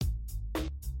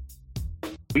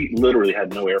We literally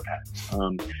had no air packs.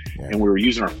 And we were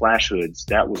using our flash hoods.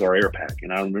 That was our air pack.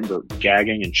 And I remember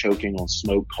gagging and choking on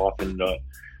smoke, coughing it up.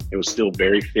 It was still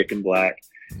very thick and black.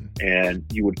 And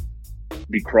you would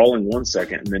be crawling 1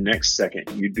 second, and the next second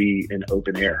you'd be in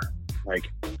open air, like,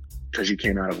 because you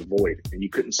came out of a void and you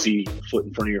couldn't see a foot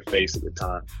in front of your face at the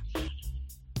time.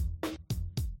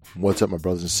 What's up, my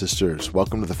brothers and sisters?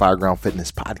 Welcome to the Fireground Fitness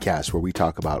Podcast, where we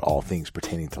talk about all things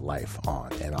pertaining to life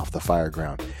on and off the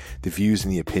fireground. The views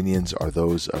and the opinions are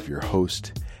those of your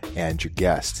host and your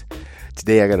guest.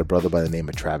 Today, I got a brother by the name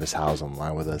of Travis Howze on the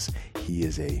line with us. He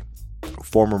is a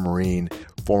former Marine,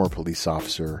 former police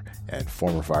officer, and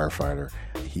former firefighter.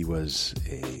 He was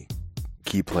a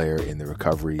key player in the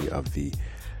recovery of the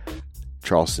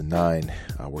Charleston 9,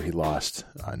 where he lost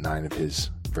 9 of his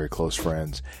very close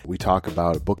friends. We talk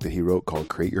about a book that he wrote called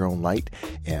Create Your Own Light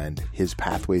and his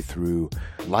pathway through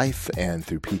life and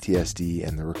through PTSD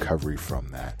and the recovery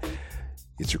from that.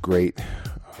 It's a great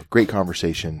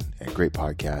conversation and great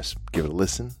podcast. Give it a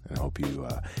listen, and I hope you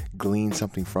glean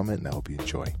something from it, and I hope you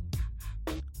enjoy.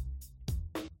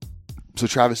 So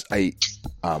Travis,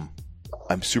 I'm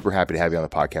super happy to have you on the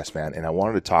podcast, man. And I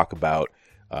wanted to talk about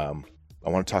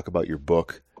your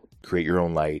book, Create Your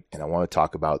Own Light, and I want to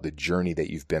talk about the journey that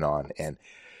you've been on, and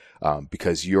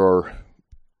because your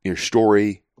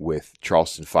story with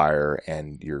Charleston Fire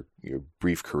and your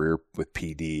brief career with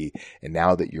PD, and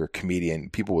now that you're a comedian,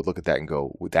 people would look at that and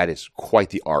go, well, "That is quite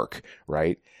the arc,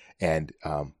 right?" And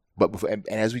and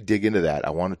as we dig into that, I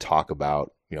want to talk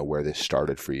about where this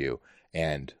started for you,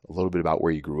 and a little bit about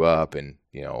where you grew up, and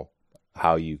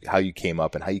how you came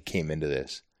up and how you came into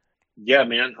this. Yeah,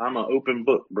 man, I'm an open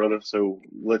book, brother. So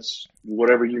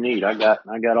whatever you need, I got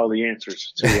all the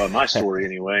answers to my story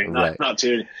anyway. Right. Not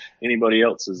to anybody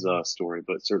else's story,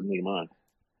 but certainly mine.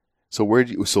 So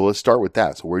let's start with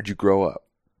that. So where'd you grow up?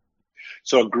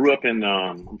 So I grew up in,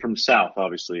 I'm from the South,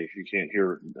 obviously, if you can't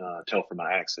tell from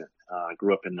my accent. I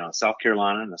grew up in South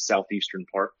Carolina, in the southeastern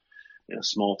part, in a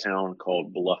small town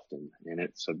called Bluffton. And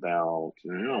it's about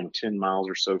 10 miles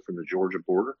or so from the Georgia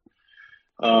border.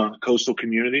 Coastal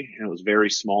community, and it was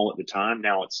very small at the time.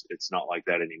 Now it's not like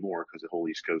that anymore because the whole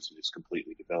East Coast is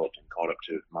completely developed and caught up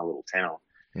to my little town.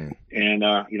 And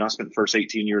I spent the first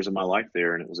 18 years of my life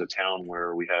there, and it was a town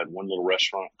where we had one little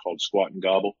restaurant called Squat and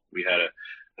Gobble. We had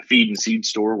a feed and seed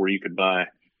store where you could buy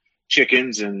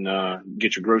chickens and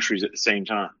get your groceries at the same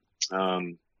time.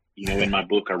 In my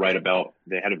book, I write about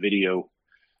they had a video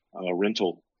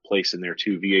rental place in there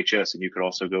too, VHS, and you could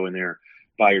also go in there,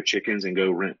 buy your chickens and go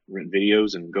rent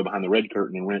videos, and go behind the red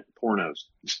curtain and rent pornos.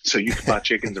 So you can buy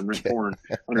chickens and rent porn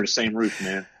under the same roof,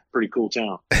 man. Pretty cool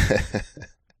town.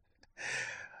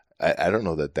 I don't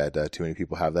know that too many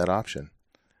people have that option.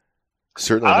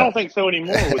 Certainly, I don't think so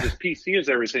anymore with as PC as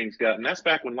everything's gotten. That's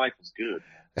back when life was good.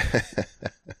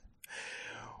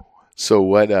 So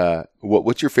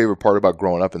what's your favorite part about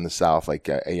growing up in the South? Like,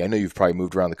 I know you've probably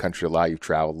moved around the country a lot. You've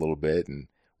traveled a little bit, and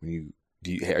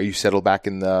are you settled back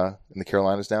in the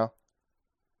Carolinas now?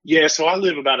 Yeah, so I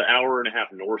live about an hour and a half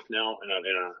north now in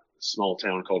a small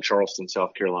town called Charleston,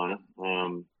 South Carolina.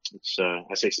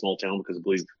 I say small town because I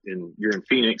believe you're in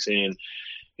Phoenix, and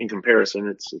in comparison,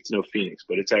 it's no Phoenix,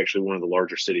 but it's actually one of the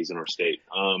larger cities in our state.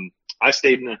 I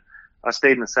stayed in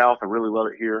the South. I really love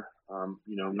it here. I'm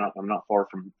not far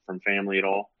from family at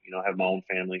all. I have my own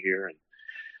family here, and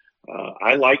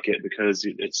I like it because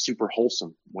it's super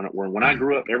wholesome. When I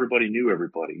grew up, everybody knew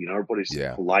everybody. Everybody's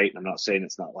polite. And I'm not saying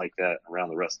it's not like that around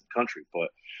the rest of the country, but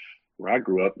where I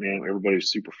grew up, man, everybody was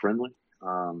super friendly.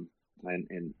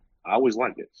 And I always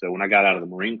liked it. So when I got out of the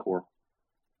Marine Corps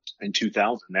in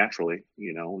 2000, naturally,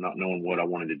 not knowing what I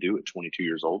wanted to do at 22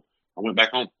 years old, I went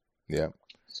back home. Yeah.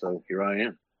 So here I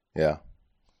am. Yeah.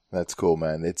 That's cool,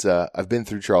 man. It's I've been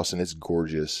through Charleston. It's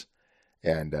gorgeous,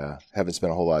 and haven't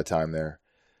spent a whole lot of time there.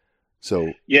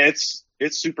 So yeah, it's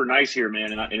super nice here,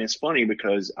 man. And it's funny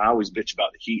because I always bitch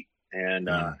about the heat, and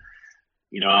I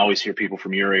always hear people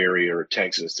from your area or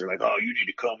Texas. They're like, "Oh, you need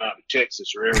to come out to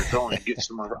Texas or Arizona and get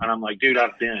some." And I'm like, "Dude,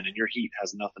 I've been, and your heat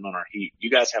has nothing on our heat. You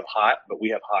guys have hot, but we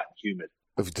have hot and humid.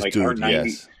 Like our 90,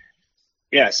 yes.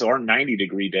 Yeah, so our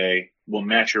 90-degree day will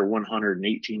match your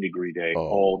 118-degree day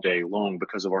all day long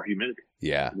because of our humidity.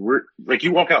 Yeah, we're like,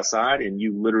 you walk outside and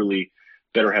you literally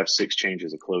better have 6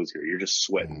 changes of clothes here. You're just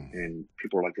sweating, and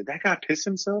people are like, "Did that guy piss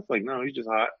himself?" Like, no, he's just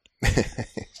hot.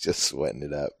 He's just sweating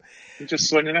it up. He's just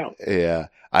sweating it out. Yeah,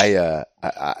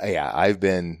 I've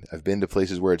been to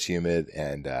places where it's humid,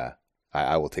 and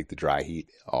I will take the dry heat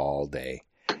all day.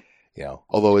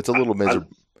 Although it's a little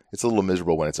miserable. It's a little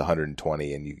miserable when it's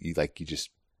 120 and it just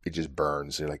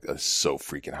burns. You're like, oh, it's so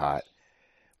freaking hot.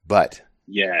 But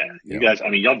Yeah, You you know, guys. I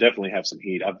mean, y'all definitely have some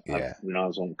heat. yeah, when I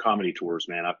was on comedy tours,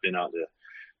 man, I've been out to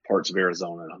parts of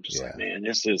Arizona, and I'm just yeah. like, man,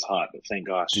 this is hot. But thank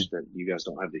gosh Did that you guys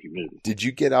don't have the humidity. did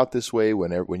you get out this way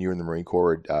when you were in the Marine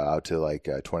Corps, out to like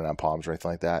 29 Palms or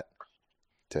anything like that,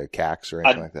 to CAX or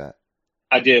anything I like that?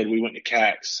 I did. We went to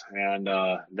CAX, and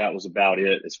that was about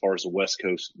it as far as the West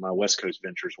Coast. My West Coast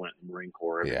ventures went in the Marine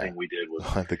Corps. Yeah, Everything we did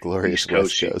was the glorious East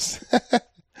West Coast. Coast.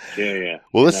 Yeah, yeah.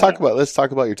 Well, And let's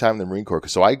talk about your time in the Marine Corps.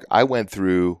 'Cause so I went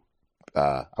through.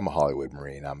 I'm a Hollywood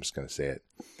Marine. I'm just going to say it.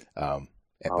 But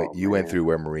oh you went man. through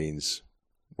where Marines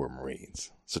were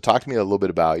Marines. So talk to me a little bit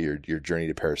about your journey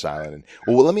to Parris Island. And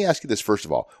well, let me ask you this first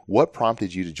of all: what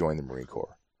prompted you to join the Marine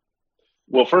Corps?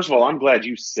 Well, first of all, I'm glad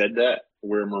you said that.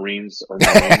 Where Marines are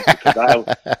Marines, because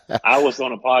I was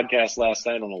on a podcast last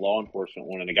night on a law enforcement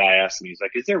one, and a guy asked me, he's like,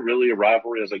 "Is there really a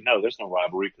rivalry?" I was like, "No, there's no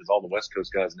rivalry because all the West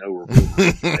Coast guys know we're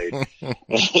real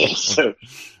Marines." So,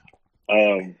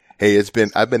 um, Hey,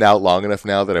 I've been out long enough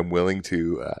now that I'm willing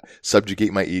to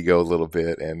subjugate my ego a little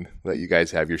bit and let you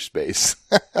guys have your space.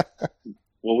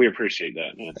 well, we appreciate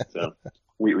that, man. So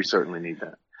we certainly need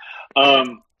that.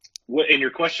 And your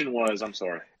question was, I'm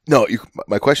sorry. No,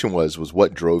 my question was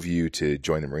what drove you to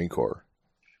join the Marine Corps?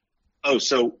 Oh,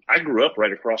 so I grew up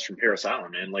right across from Parris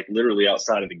Island, man, like literally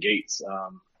outside of the gates,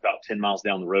 about 10 miles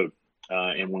down the road.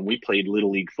 And when we played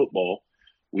Little League football,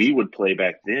 we would play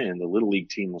back then. The Little League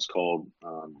team was called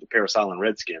the Parris Island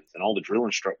Redskins, and all the drill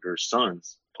instructors'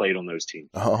 sons played on those teams.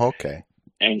 Oh, okay.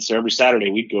 And so every Saturday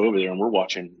we'd go over there and we're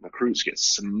watching recruits get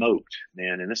smoked,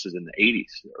 man. And this was in the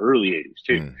 80s, the early 80s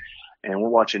too. Mm. And we're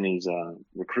watching these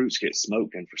recruits get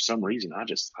smoked, and for some reason, I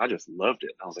just loved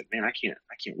it. I was like, man, I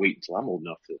can't wait until I'm old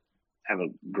enough to have a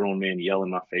grown man yell in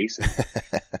my face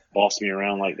and boss me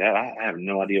around like that. I have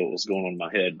no idea what was going on in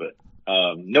my head, but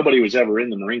nobody was ever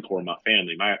in the Marine Corps in my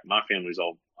family. My family's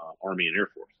all Army and Air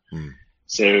Force. Mm.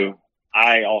 So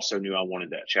I also knew I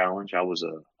wanted that challenge. I was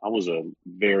a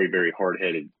very, very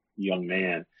hard-headed young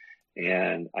man,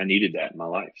 and I needed that in my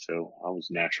life. So I was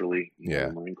naturally,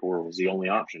 the Marine Corps was the only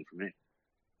option for me.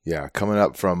 Yeah. Coming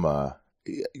up from, I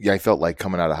felt like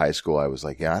coming out of high school, I was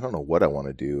like, I don't know what I want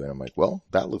to do. And I'm like, well,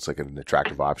 that looks like an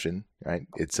attractive option, right?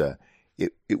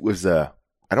 It was I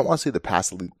don't want to say the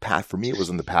path for me, it was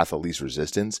on the path of least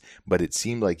resistance, but it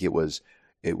seemed like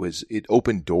it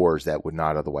opened doors that would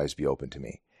not otherwise be open to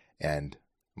me. And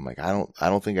I'm like, I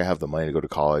don't think I have the money to go to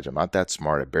college. I'm not that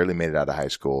smart. I barely made it out of high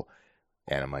school.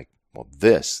 And I'm like, well,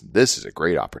 this is a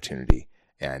great opportunity.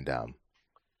 And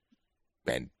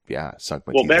yeah, sunk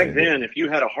my teeth. Well, back then, if you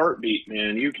had a heartbeat,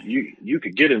 man, you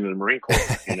could get into the Marine Corps,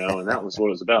 and that was what it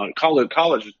was about.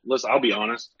 College, listen, I'll be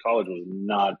honest, college was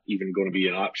not even going to be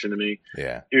an option to me.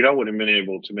 Yeah. Dude, I wouldn't have been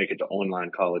able to make it to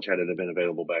online college had it have been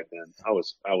available back then. I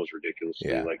was ridiculously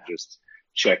just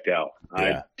checked out. Yeah.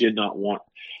 I did not want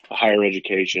a higher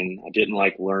education. I didn't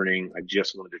like learning. I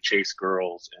just wanted to chase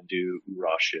girls and do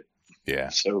raw shit. Yeah.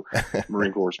 So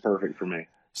Marine Corps is perfect for me.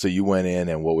 So you went in,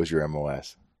 and what was your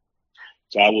MOS?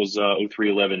 So I was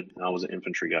 0311. I was an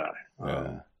infantry guy.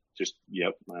 Yeah.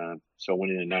 So I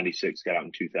went in 96, got out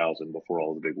in 2000 before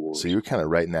all the big wars. So you were kind of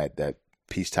right in that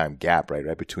peacetime gap,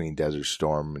 right between Desert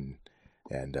Storm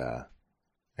and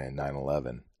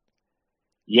 9/11.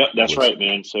 Yep, that's right,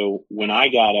 man. So when I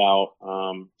got out,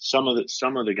 some of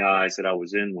the guys that I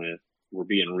was in with were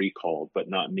being recalled, but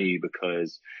not me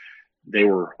because they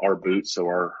were our boots, so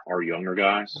our younger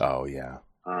guys. Oh yeah.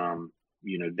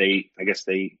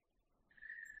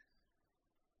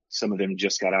 Some of them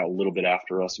just got out a little bit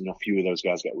after us. A few of those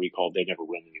guys got recalled. They never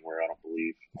went anywhere, I don't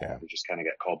believe. Yeah. They just kind of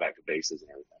got called back to bases and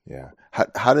everything. Yeah.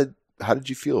 How did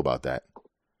you feel about that?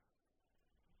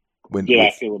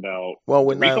 I feel about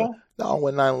when recall?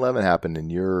 when 9/11 happened, and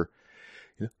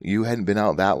you hadn't been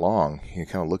out that long. You're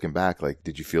kind of looking back, like,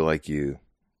 did you feel like you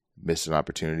missed an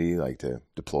opportunity, like to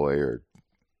deploy or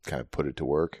kind of put it to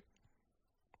work?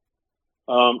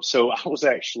 So I was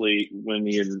actually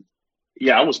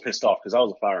I was pissed off because I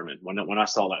was a fireman when I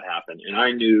saw that happen, and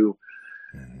I knew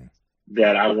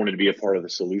that I wanted to be a part of the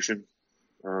solution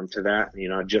to that.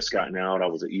 I'd just gotten out. I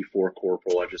was an E4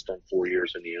 corporal. I just done 4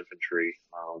 years in the infantry.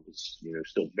 I was,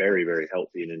 still very, very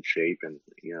healthy and in shape, and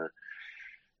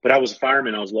but I was a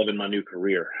fireman. I was loving my new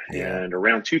career. Yeah. And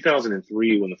around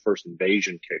 2003, when the first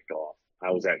invasion kicked off, I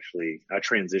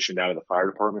transitioned out of the fire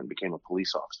department and became a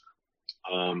police officer.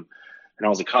 And I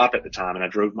was a cop at the time, and I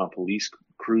drove my police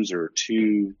cruiser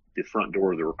to the front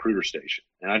door of the recruiter station.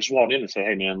 And I just walked in and said,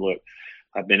 "Hey man, look,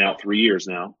 I've been out 3 years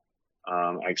now."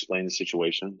 I explained the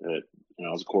situation that,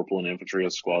 I was a corporal in infantry, I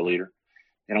was a squad leader.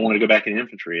 and I wanted to go back in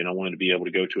infantry, and I wanted to be able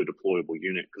to go to a deployable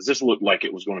unit because this looked like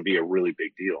it was going to be a really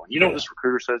big deal. And you know what this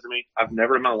recruiter says to me? I've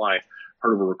never in my life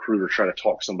heard of a recruiter try to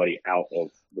talk somebody out of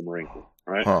the Marine Corps,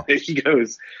 right? Huh. He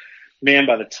goes, man,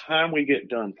 by the time we get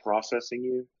done processing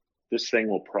you, this thing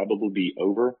will probably be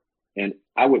over. And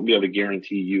I wouldn't be able to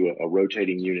guarantee you a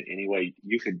rotating unit anyway.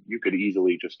 You could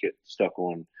easily just get stuck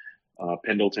on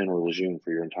Pendleton or Lejeune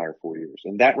for your entire 4 years.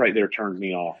 And that right there turned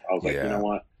me off. I was like, you know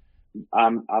what?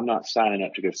 I'm not signing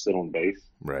up to go sit on base.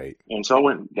 Right. And so I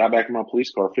went, got back in my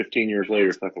police car 15 years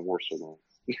later, fucking worse than that.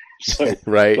 So,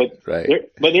 right.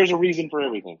 But there's a reason for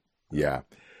everything. Yeah.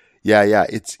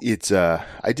 It's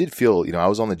I did feel, I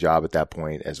was on the job at that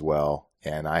point as well.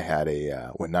 And I had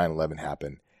when 9/11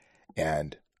 happened,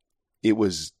 and it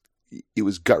was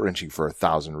gut wrenching for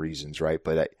 1,000 reasons. Right.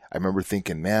 But I remember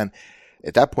thinking, man,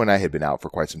 at that point I had been out for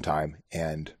quite some time,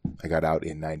 and I got out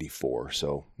in 94.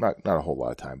 So not a whole lot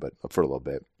of time, but for a little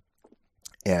bit.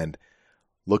 And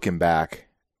looking back,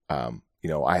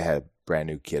 I had brand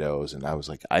new kiddos, and I was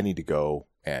like, I need to go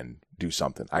and do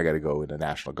something. I got to go in the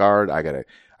National Guard. I got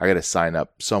to sign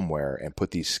up somewhere and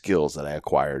put these skills that I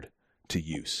acquired to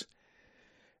use.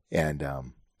 And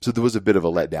so there was a bit of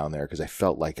a letdown there because I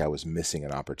felt like I was missing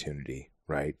an opportunity,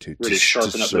 right? To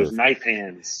sharpen up those knife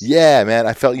hands. Yeah, man.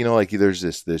 I felt, like there's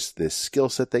this skill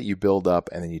set that you build up,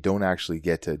 and then you don't actually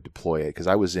get to deploy it. Because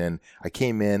I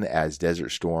came in as Desert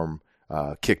Storm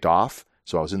kicked off.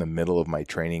 So I was in the middle of my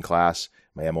training class,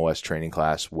 my MOS training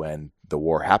class, when the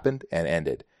war happened and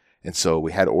ended. And so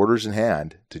we had orders in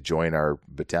hand to join our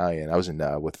battalion. I was in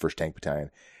with 1st Tank Battalion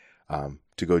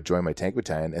to go join my tank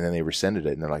battalion, and then they rescinded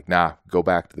it. And they're like, nah, go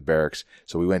back to the barracks.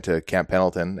 So we went to Camp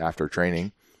Pendleton after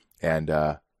training and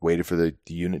waited for the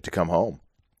unit to come home.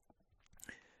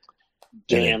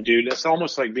 Damn, dude, that's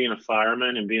almost like being a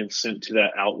fireman and being sent to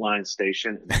that outlying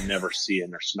station and never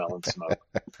seeing or smelling smoke.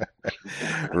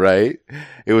 Right?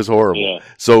 It was horrible. Yeah.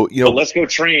 So, but let's go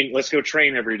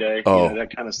train every day. Oh,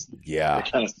 that kind of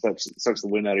sucks the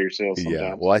wind out of your sails sometimes.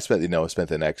 Yeah. Well, I spent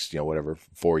the next,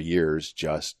 4 years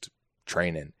just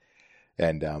training.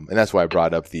 And that's why I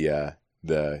brought up the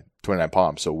 29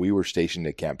 Palms. So we were stationed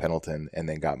at Camp Pendleton and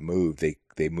then got moved.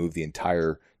 They moved the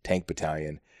entire tank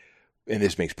battalion. And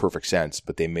this makes perfect sense,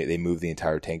 but they moved the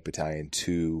entire tank battalion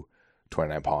to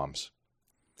 29 Palms.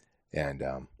 And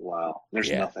wow,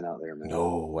 there's nothing out there, man.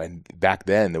 No, and back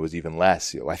then there was even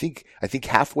less. I think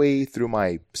halfway through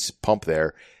my pump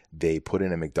there, they put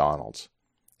in a McDonald's,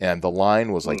 and the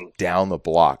line was like down the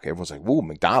block. Everyone's like, "Whoa,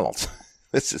 McDonald's!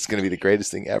 This is going to be the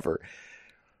greatest thing ever."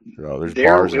 There's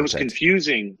bars. It was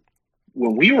confusing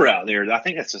when we were out there. I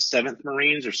think that's the 7th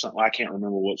Marines or something. I can't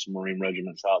remember what's Marine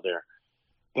regiments out there.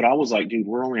 But I was like, dude,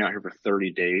 we're only out here for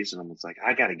 30 days. And I was like,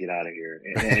 I got to get out of here.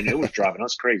 And it was driving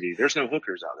us crazy. There's no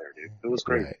hookers out there, dude. It was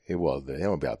crazy. Right. It was. They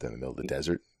won't be out there in the middle of the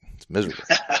desert. It's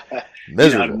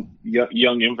miserable.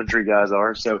 Young infantry guys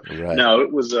are. So, no,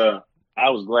 it was, I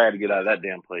was glad to get out of that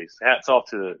damn place. Hats off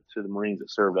to the Marines that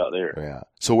served out there. Yeah.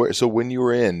 So when you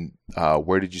were in,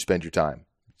 where did you spend your time?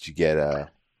 Did you get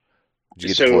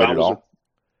deployed at all?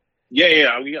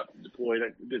 Yeah, we got deployed.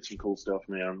 I did some cool stuff,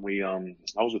 man.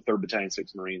 I was with 3rd Battalion,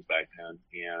 6th Marines back then,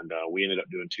 and we ended up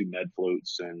doing 2 med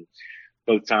floats, and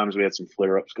both times we had some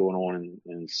flare-ups going on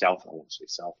in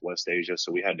Southwest Asia,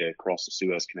 so we had to cross the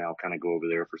Suez Canal, kind of go over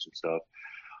there for some stuff.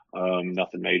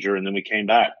 Nothing major, and then we came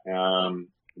back. And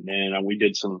we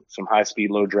did some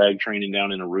high-speed, low-drag training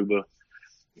down in Aruba,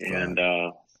 and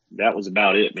that was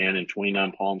about it, man. In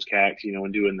 29 Palms CACs,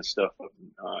 and doing the stuff up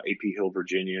AP Hill,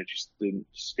 Virginia, just the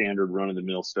standard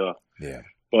run-of-the-mill stuff. Yeah.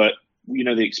 But,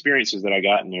 the experiences that I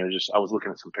got in there, I was looking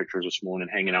at some pictures this morning,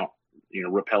 hanging out,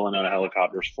 rappelling out of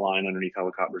helicopters, flying underneath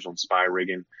helicopters on spy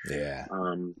rigging,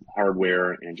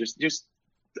 hardware, and just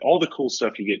all the cool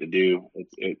stuff you get to do.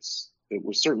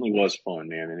 Certainly was fun,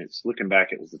 man. And looking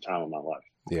back, it was the time of my life.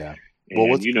 Yeah.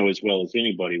 And as well as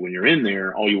anybody, when you're in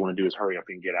there, all you want to do is hurry up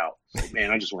and get out. It's like, man,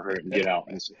 I just want to hurry up and get out.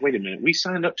 And it's like, wait a minute, we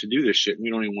signed up to do this shit and we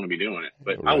don't even want to be doing it.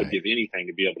 But I would give anything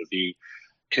to be able to be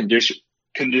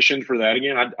conditioned for that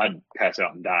again. I'd pass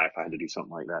out and die if I had to do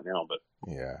something like that now. But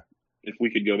if we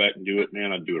could go back and do it,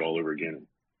 man, I'd do it all over again.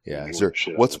 Yeah.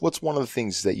 What's one of the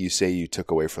things that you say you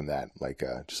took away from that? Like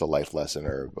just a life lesson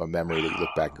or a memory that you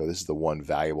look back and go, this is the one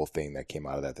valuable thing that came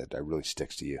out of that really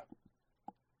sticks to you?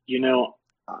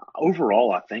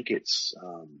 Overall, I think it's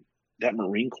that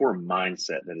Marine Corps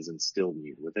mindset that is instilled in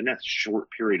you within that short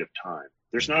period of time.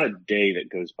 There's not a day that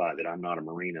goes by that I'm not a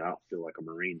Marine and I don't feel like a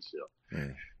Marine still.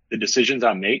 Mm. The decisions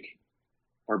I make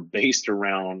are based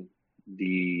around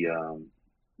the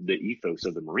ethos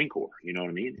of the Marine Corps. You know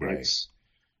what I mean? Right. It's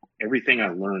everything I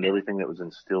learned, everything that was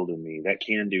instilled in me, that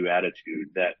can-do attitude,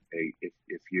 that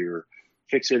if you're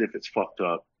fix it if it's fucked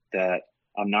up, that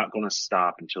I'm not going to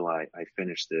stop until I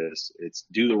finish this. It's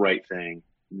do the right thing,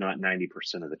 not 90%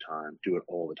 of the time, do it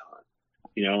all the time,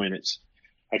 and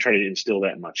I try to instill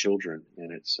that in my children,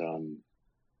 and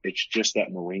it's just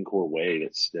that Marine Corps way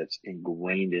that's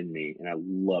ingrained in me, and I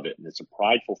love it. And it's a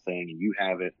prideful thing, and you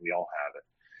have it, we all have it.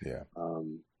 Yeah.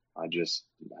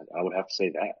 I would have to say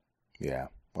that. Yeah.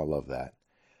 I love that.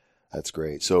 That's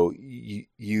great. So you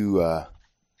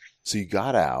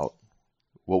got out.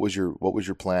 What was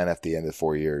your plan at the end of the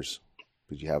 4 years?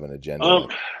 Did you have an agenda?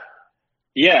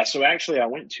 Yeah. So actually I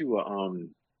went to,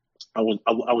 I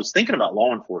was thinking about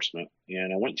law enforcement,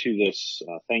 and I went to this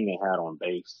thing they had on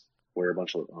base where a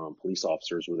bunch of police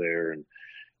officers were there and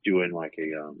doing like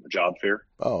a job fair.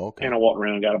 Oh, okay. And I walked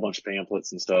around, got a bunch of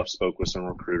pamphlets and stuff, spoke with some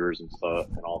recruiters and stuff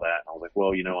and all that. And I was like,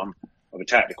 well, I'm of a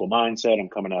tactical mindset. I'm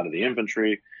coming out of the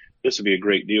infantry. This would be a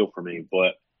great deal for me.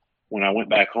 But when I went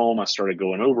back home, I started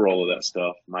going over all of that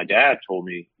stuff. My dad told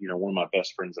me, one of my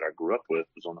best friends that I grew up with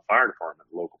was on the fire department,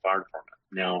 the local fire department.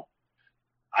 Now,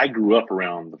 I grew up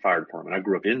around the fire department. I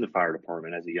grew up in the fire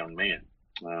department as a young man.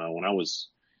 When I was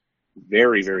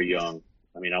very, very young,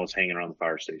 I was hanging around the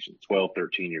fire station, 12,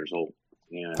 13 years old.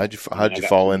 And how'd you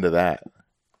fall into that?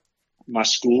 My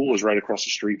school was right across the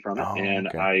street from it. Oh, and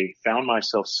okay. I found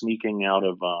myself sneaking out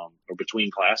of, or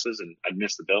between classes, and I'd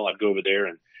miss the bell. I'd go over there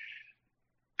and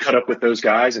cut up with those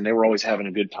guys, and they were always having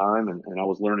a good time. And I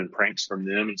was learning pranks from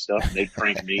them and stuff, and they'd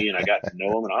prank me, and I got to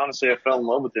know them. And honestly, I fell in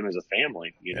love with them as a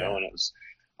family, and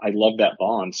I loved that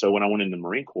bond. So when I went in the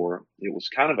Marine Corps, it was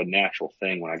kind of a natural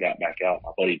thing. When I got back out,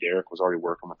 my buddy Derek was already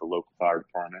working with the local fire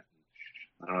department.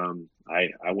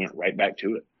 I went right back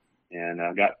to it, and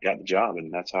I got the job,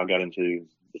 and that's how I got into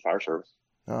the fire service.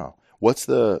 Oh, what's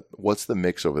the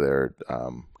mix over there?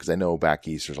 Because I know back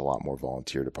east there's a lot more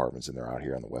volunteer departments than there are out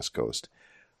here on the West Coast.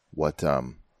 What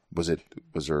was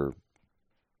there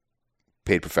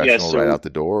paid professional right out the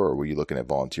door, or were you looking at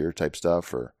volunteer type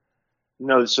stuff, or?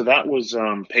 No, so that was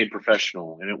paid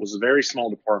professional, and it was a very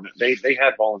small department. They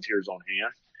had volunteers on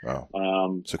hand.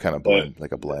 Oh, so kind of blend,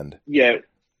 like a blend. Yeah,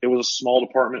 it was a small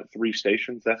department, 3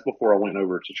 stations. That's before I went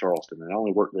over to Charleston, and I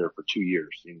only worked there for 2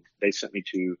 years. And they sent me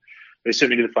to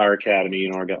the fire academy.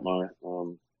 I got my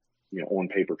on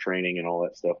paper training and all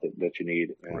that stuff that you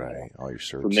need. And, right, all your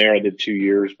certs. From there, I did 2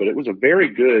 years, but it was a very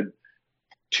good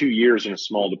 2 years in a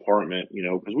small department.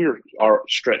 Because we were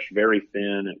stretched very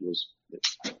thin.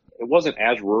 It wasn't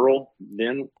as rural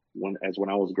then as when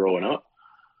I was growing up,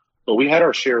 but we had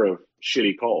our share of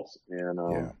shitty calls, and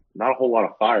not a whole lot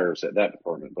of fires at that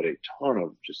department, but a ton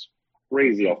of just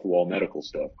crazy off the wall medical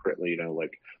stuff,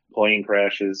 like plane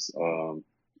crashes.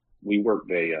 We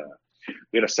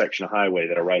had a section of highway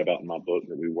that I write about in my book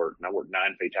that we worked, and I worked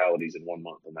 9 fatalities in 1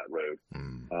 month on that road.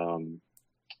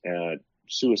 And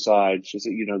suicides, just,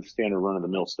 the standard run of the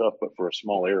mill stuff, but for a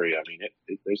small area,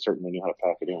 they certainly knew how to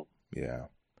pack it in. Yeah.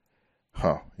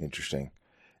 Huh. Interesting.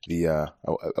 I'm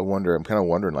kind of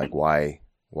wondering like why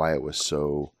it was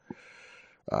so,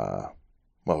 why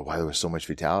there was so much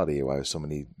fatality, why there was so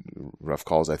many rough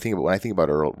calls. When I think about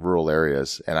rural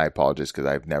areas, and I apologize because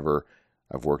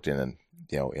I've worked in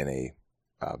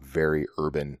a very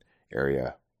urban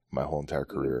area my whole entire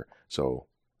career. So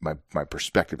my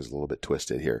perspective is a little bit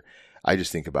twisted here. I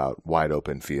just think about wide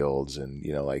open fields and,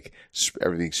 like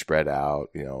everything spread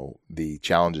out. The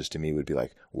challenges to me would be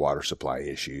like water supply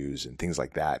issues and things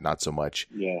like that. Not so much,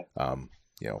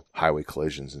 highway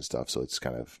collisions and stuff. So it's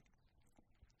kind of.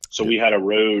 So we had a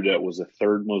road that was the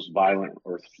third most violent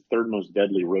or third most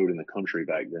deadly road in the country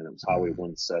back then. It was Highway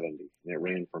 170, and it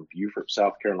ran from Beaufort,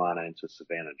 South Carolina into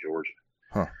Savannah, Georgia.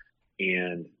 Huh.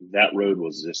 And that road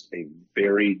was just a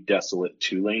very desolate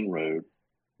 2-lane road.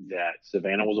 That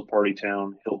Savannah was a party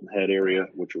town, Hilton Head area,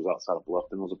 which was outside of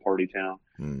Bluffton, was a party town,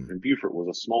 and Beaufort was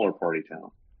a smaller party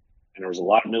town. And there was a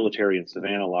lot of military in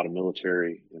Savannah, a lot of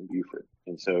military in Beaufort.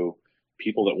 And so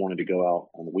people that wanted to go out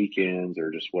on the weekends or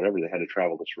just whatever, they had to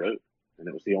travel this road, and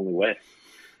it was the only way.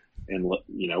 And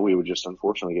we would just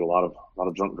unfortunately get a lot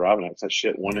of drunk driving accidents. That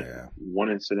shit. One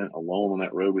incident alone on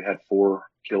that road, we had 4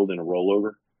 killed in a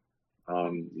rollover.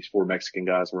 These 4 Mexican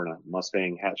guys were in a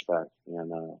Mustang hatchback,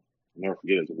 and I'll never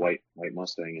forget, it was a white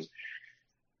Mustang,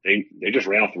 and they just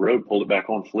ran off the road, pulled it back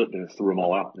on, flipped, and threw them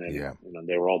all out. And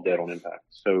they were all dead on impact.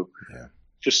 So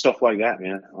just stuff like that,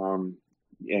 man.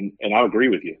 And I agree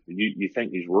with you. You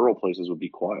think these rural places would be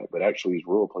quiet, but actually these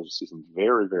rural places see some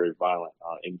very, very violent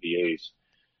MVAs.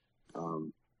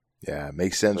 It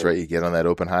makes sense, right? You get on that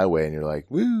open highway and you're like,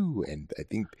 woo. And I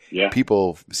think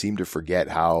people seem to forget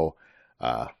how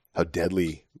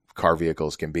deadly car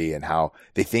vehicles can be and how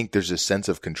they think there's a sense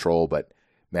of control, but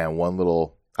man,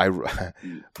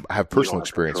 I have personal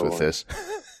experience with this.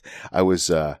 I was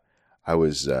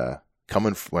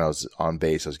coming when I was on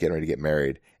base. I was getting ready to get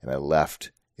married, and I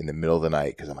left in the middle of the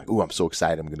night because I'm like, "Ooh, I'm so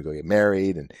excited! I'm going to go get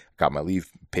married," and got my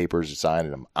leave papers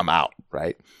signed, and I'm out,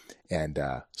 right? And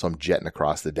so I'm jetting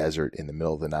across the desert in the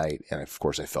middle of the night, and of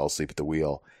course I fell asleep at the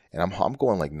wheel, and I'm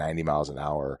going like 90 miles an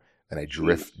hour, and I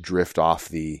drift off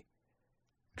to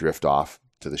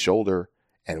the shoulder,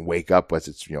 and wake up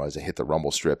as I hit the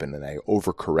rumble strip, and then I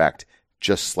overcorrect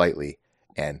just slightly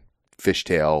and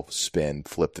fishtail spin,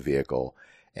 flip the vehicle,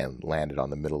 and landed on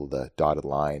the middle of the dotted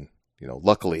line.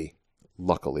 Luckily,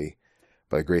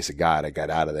 by the grace of God, I got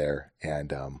out of there,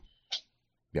 and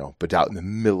but out in the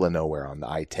middle of nowhere on the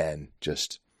I-10,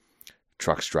 just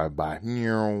trucks drive by.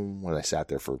 When I sat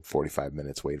there for 45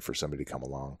 minutes waiting for somebody to come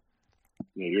along.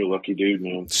 Yeah, you're a lucky dude,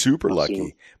 man. Super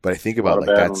lucky. But I think about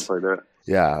like that's like that.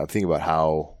 Yeah, I think about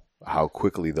how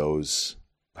quickly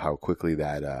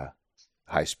that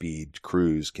high speed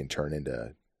cruise can turn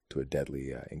into a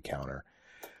deadly encounter.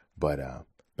 But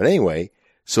anyway,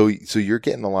 so you're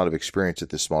getting a lot of experience at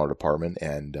this smaller department,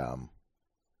 and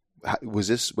was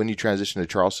this when you transitioned to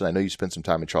Charleston? I know you spent some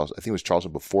time in Charleston. I think it was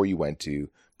Charleston before you went to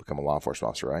become a law enforcement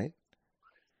officer, right?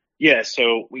 Yeah.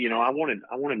 So, I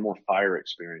wanted more fire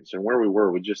experience, and where we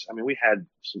were, we had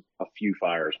a few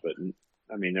fires, but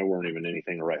there weren't even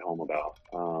anything to write home about.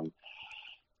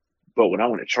 But when I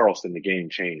went to Charleston, the game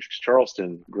changed.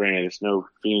 Charleston, granted, it's no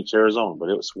Phoenix, Arizona, but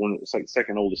it's like the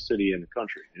second oldest city in the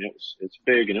country, and it's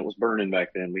big, and it was burning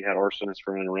back then. We had arsonists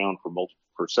running around for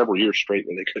several years straight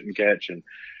that they couldn't catch, and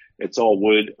it's all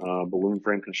wood, balloon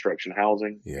frame construction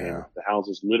housing. Yeah. And the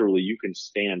houses, literally, you can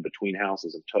stand between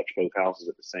houses and touch both houses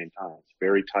at the same time. It's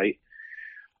very tight.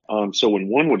 So when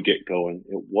one would get going,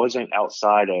 it wasn't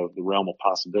outside of the realm of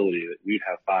possibility that we'd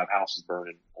have 5 houses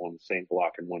burning on the same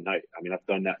block in one night. I've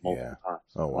done that multiple times.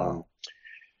 Oh, wow.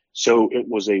 So it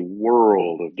was a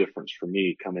world of difference for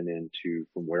me coming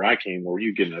from where I came, where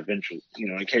you get an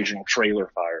occasional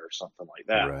trailer fire or something like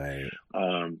that. Right.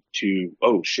 To,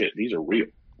 oh shit, these are real.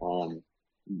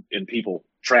 And people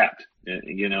trapped, and,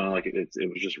 it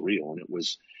was just real. And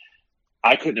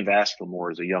I couldn't have asked for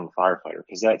more as a young firefighter,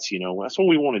 because that's what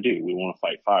we want to do. We want to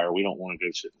fight fire. We don't want to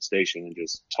go sit in the station and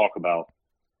just talk about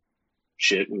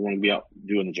shit. We want to be out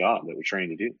doing the job that we're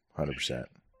trained to do. 100%.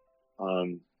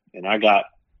 And I got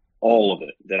all of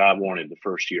it that I wanted the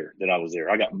first year that I was there.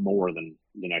 I got more than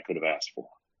I could have asked for.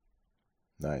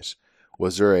 Nice.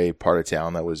 Was there a part of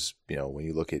town that was, when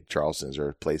you look at Charleston, is there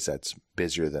a place that's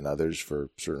busier than others for a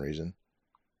certain reason?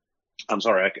 I'm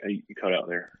sorry, you cut out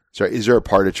there. Sorry, is there a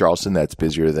part of Charleston that's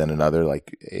busier than another?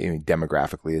 Like,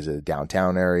 demographically, is it a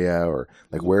downtown area, or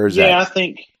like where is that? Yeah,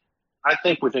 I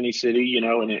think with any city,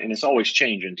 and it's always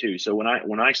changing too. So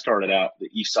when I started out, the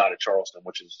east side of Charleston,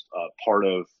 which is part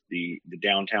of the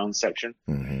downtown section,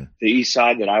 mm-hmm. The east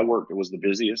side that I worked, it was the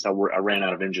busiest. I ran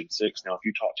out of Engine 6. Now, if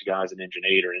you talk to guys in Engine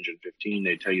 8 or Engine 15,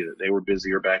 they tell you that they were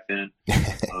busier back then.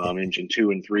 Engine 2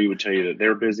 and 3 would tell you that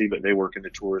they're busy, but they work in the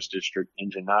tourist district.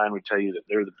 Engine 9 would tell you that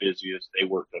they're the busiest. They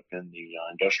worked up in the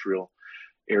industrial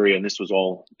area, and this was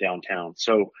all downtown.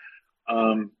 So,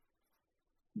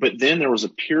 but then there was a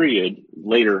period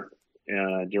later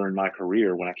during my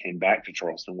career when I came back to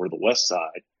Charleston where the west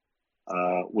side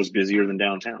was busier than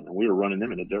downtown, and we were running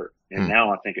them in the dirt. And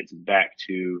now I think it's back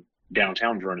to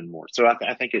downtown's running more. So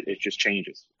I think it just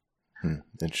changes.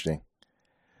 Interesting.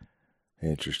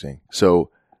 So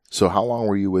how long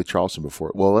were you with Charleston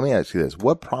before? Well, let me ask you this.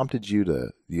 What prompted you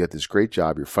you got this great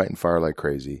job, you're fighting fire like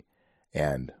crazy,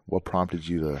 and what prompted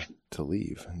you to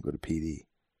leave and go to PD?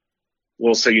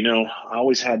 Well, so, I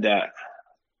always had that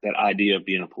idea of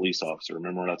being a police officer.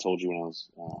 Remember what I told you when I was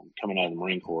coming out of the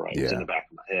Marine Corps? It was in the back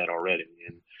of my head already.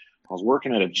 And I was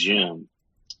working at a gym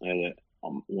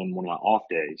on one of my off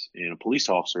days, and a police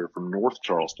officer from North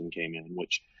Charleston came in,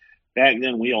 which back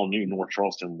then we all knew North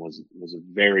Charleston was a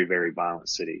very, very violent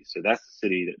city. So that's the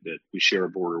city that we share a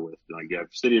border with. Like, you have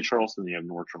the city of Charleston, you have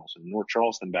North Charleston. North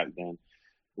Charleston back then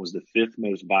was the 5th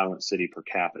most violent city per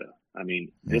capita.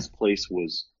 This place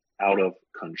was out of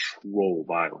control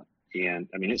violent. And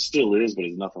it still is, but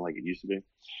it's nothing like it used to be.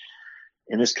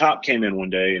 And this cop came in one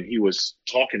day, and he was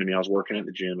talking to me. I was working at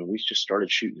the gym, and we just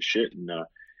started shooting the shit. And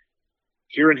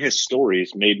hearing his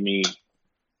stories made me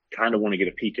kind of want to get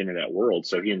a peek into that world.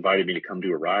 So he invited me to come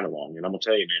do a ride along. And I'm gonna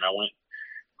tell you, man,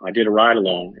 I did a ride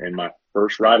along, and my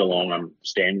first ride along, I'm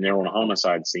standing there on a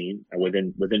homicide scene, and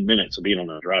within minutes of being on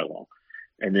a ride along.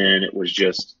 And then it was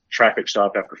just traffic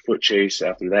stop after foot chase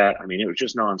after that. It was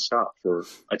just nonstop for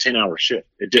a 10-hour shift.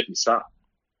 It didn't stop.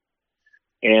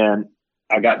 And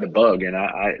I got the bug, and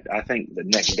I think the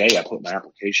next day I put my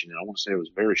application in. I want to say it was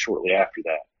very shortly after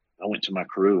that. I went to my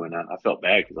crew, and I felt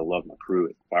bad because I loved my crew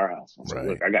at the firehouse. I was like,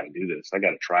 look, I got to do this. I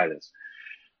got to try this.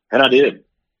 And I did.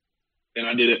 And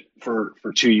I did it for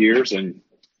 2 years. And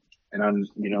I'm,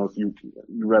 if you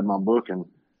read my book, and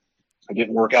it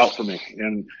didn't work out for me.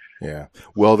 And yeah,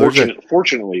 well,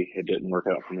 fortunately, it didn't work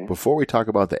out for me. Before we talk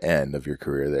about the end of your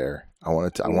career there, I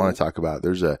want to talk about,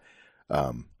 there's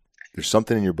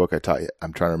something in your book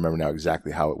I'm trying to remember now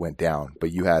exactly how it went down,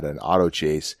 but you had an auto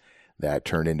chase that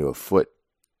turned into a foot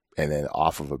and then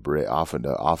off of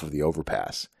the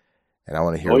overpass. And I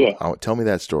want to hear, tell me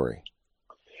that story.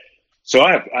 So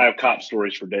I have cop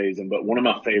stories for days, but one of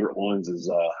my favorite ones is,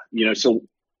 so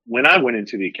when I went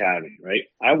into the academy, right,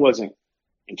 I wasn't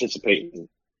anticipating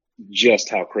just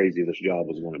how crazy this job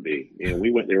was going to be. We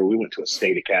went to a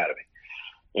state academy.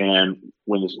 And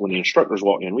when the instructors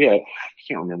walked in, I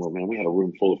can't remember, man, we had a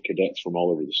room full of cadets from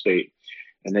all over the state.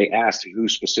 And they asked who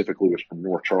specifically was from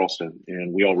North Charleston.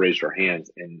 And we all raised our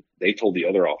hands. And they told the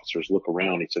other officers, look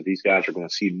around. He said, these guys are going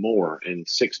to see more in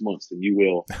 6 months than you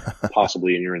will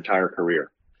possibly in your entire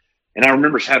career. And I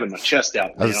remember having my chest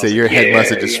out. I was going to say, your head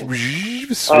must have just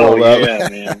swelled up. Yeah,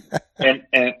 man.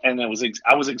 And I was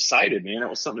excited, man. It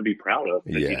was something to be proud of.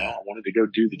 But, I wanted to go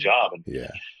do the job.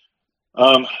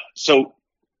 And, so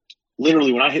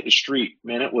literally when I hit the street,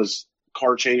 man, it was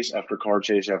car chase after car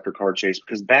chase after car chase,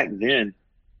 because back then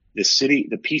the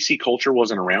PC culture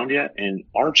wasn't around yet. And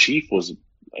our chief was,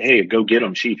 hey, go get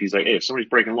them, chief. He's like, hey, if somebody's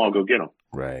breaking the law, go get them.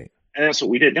 Right. And that's what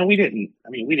we did. No, we didn't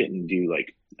do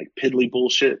like piddly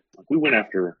bullshit. Like, we went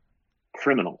after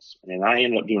criminals, and I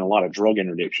ended up doing a lot of drug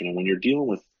interdiction. And when you're dealing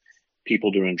with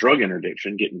people doing drug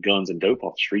interdiction, getting guns and dope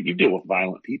off the street, you deal with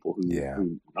violent people who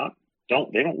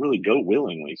don't really go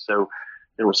willingly. So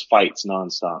there was fights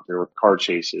nonstop. There were car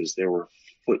chases. There were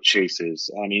foot chases.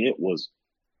 I mean,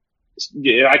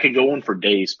 I could go on for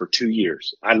days for 2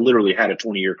 years. I literally had a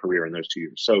 20-year career in those 2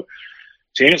 years. So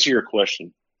to answer your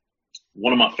question,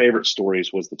 one of my favorite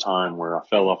stories was the time where I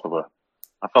fell off of a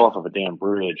damn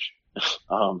bridge,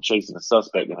 chasing a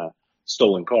suspect in a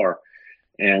stolen car.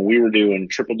 And we were doing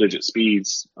triple digit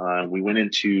speeds. We went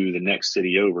into the next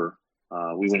city over.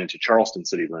 We went into Charleston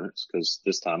city limits, because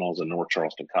this time I was a North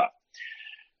Charleston cop.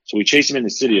 So we chased him in the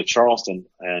city of Charleston,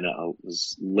 and it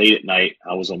was late at night.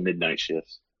 I was on midnight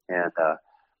shifts, and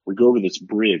we go over this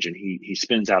bridge, and he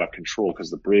spins out of control,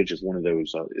 because the bridge is one of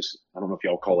those, I don't know if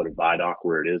y'all call it a viaduct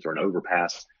where it is, or an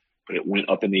overpass, but it went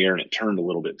up in the air and it turned a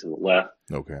little bit to the left.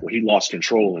 Okay. Well, he lost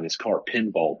control, and his car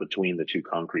pinballed between the two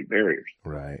concrete barriers.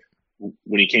 Right.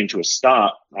 When he came to a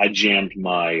stop, I jammed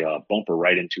my bumper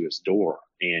right into his door,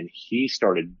 and he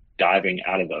started diving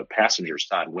out of the passenger's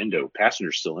side window.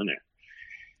 Passenger's still in there.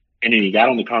 And then he got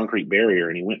on the concrete barrier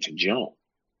and he went to jump,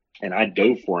 and I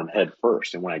dove for him head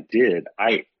first. And when I did,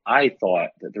 I thought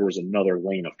that there was another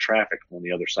lane of traffic on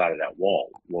the other side of that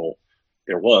wall. Well,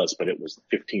 there was, but it was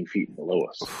 15 feet below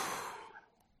us.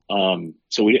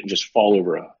 So we didn't just fall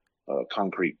over a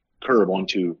concrete curb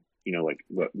onto, like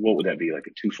what would that be? Like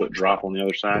a 2-foot drop on the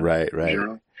other side? Right.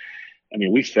 I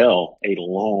mean, we fell a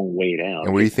long way down.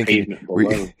 And were you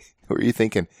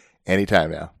thinking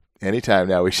anytime now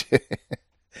we should?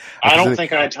 I don't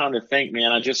think I had time to think,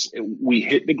 man. We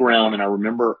hit the ground, and I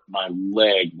remember my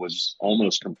leg was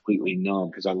almost completely numb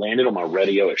because I landed on my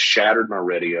radio. It shattered my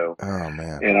radio. Oh,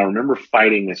 man. And I remember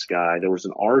fighting this guy. There was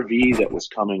an RV that was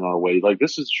coming our way. Like,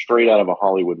 this is straight out of a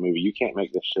Hollywood movie. You can't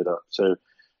make this shit up. So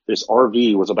this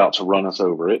RV was about to run us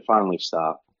over. It finally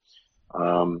stopped.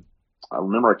 I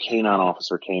remember a canine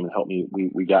officer came and helped me.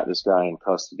 We got this guy in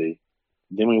custody.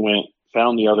 Then we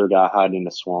found the other guy hiding in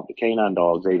the swamp. The canine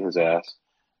dogs ate his ass.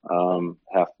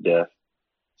 Half to death.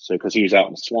 So, because he was out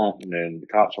in the swamp, and then the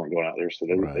cops weren't going out there, so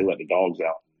they let the dogs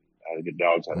out. The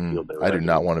dogs out of the field. I do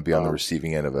not want to be on the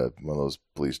receiving end of one of those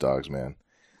police dogs, man.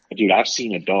 Dude, I've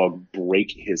seen a dog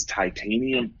break his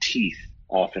titanium teeth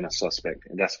off in a suspect,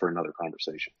 and that's for another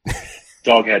conversation.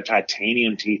 Dog had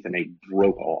titanium teeth, and they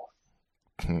broke off.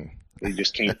 They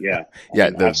just can't. Yeah,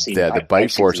 the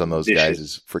bite force on those guys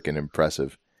is freaking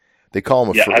impressive. They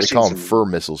call them fur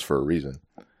missiles for a reason.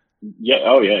 Yeah.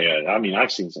 Oh, yeah. I mean,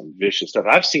 I've seen some vicious stuff.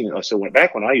 I've seen. So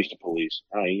back when I used to police,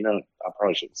 I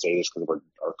probably shouldn't say this because of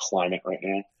our climate right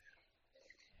now.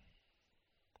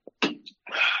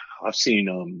 I've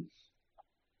seen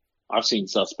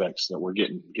suspects that were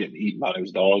getting eaten by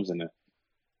those dogs, and the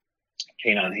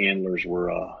canine handlers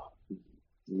were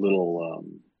little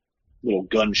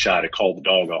gun shy to call the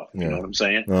dog off. You know what I'm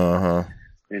saying? Uh-huh.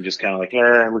 And just kind of like,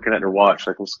 looking at their watch,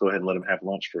 like, let's go ahead and let them have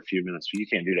lunch for a few minutes. But you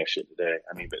can't do that shit today.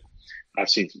 I mean, but I've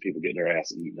seen some people get their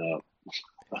ass eaten up.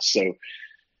 So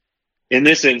in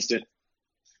this instant,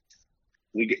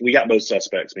 we got both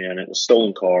suspects, man. It was a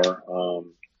stolen car.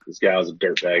 This guy was a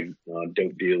dirtbag,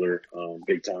 dope dealer,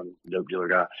 big time dope dealer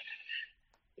guy.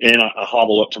 And I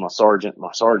hobbled up to my sergeant.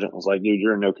 My sergeant was like, "Dude,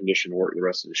 you're in no condition to work the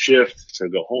rest of the shift, so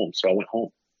go home." So I went home.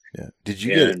 Yeah. Did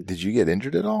you get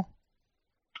injured at all?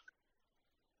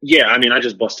 Yeah, I mean, I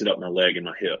just busted up my leg and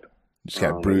my hip. Just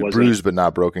kind of bruised but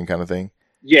not broken kind of thing.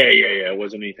 Yeah. It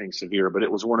wasn't anything severe, but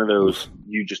it was one of those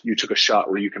you took a shot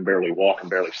where you can barely walk and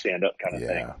barely stand up kind of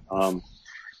thing.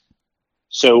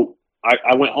 So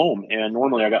I went home, and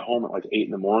normally I got home at like 8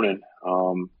 in the morning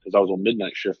because I was on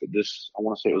midnight shift. But I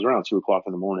want to say it was around 2:00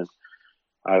 in the morning.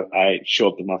 I show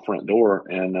up to my front door,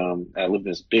 and I live in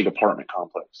this big apartment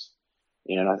complex.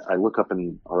 And I look up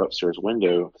in our upstairs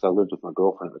window because I lived with my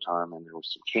girlfriend at the time, and there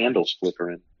was some candles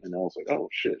flickering. And I was like, "Oh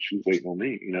shit, she's waiting on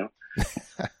me," you know.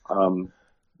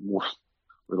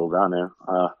 Little guy now.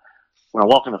 When I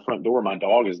walk in the front door, my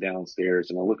dog is downstairs,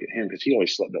 and I look at him because he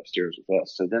always slept upstairs with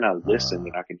us. So then I listen,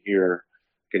 and I can hear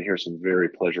some very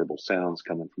pleasurable sounds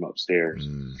coming from upstairs.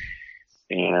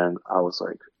 And I was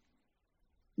like,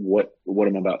 "What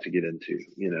am I about to get into?"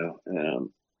 You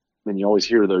know. And you always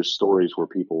hear those stories where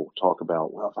people talk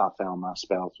about, well, if I found my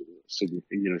spouse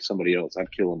with somebody else,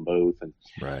 I'd kill them both. And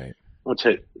right. I'll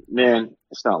tell you, man,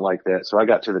 it's not like that. So I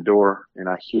got to the door, and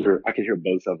I could hear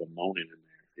both of them moaning in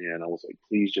there. And I was like,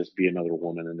 please just be another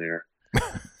woman in there.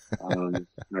 And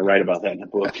I write about that in the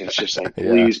book. And it's just like,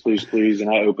 please, please, please.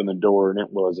 And I opened the door, and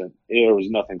there was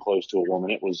nothing close to a woman.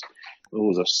 It was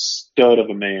a stud of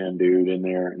a man, dude, in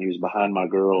there. And he was behind my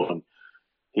girl, and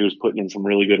he was putting in some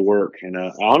really good work. And I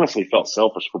honestly felt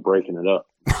selfish for breaking it up.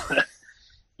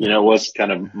 You know, it was kind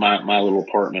of my little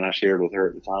apartment I shared with her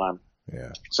at the time.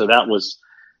 Yeah. So that was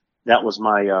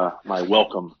my my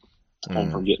welcome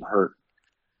home from getting hurt.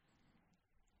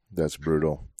 That's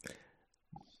brutal.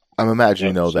 I'm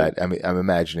imagining I'm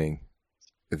imagining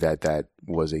that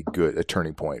was a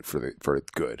turning point for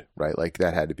good, right? Like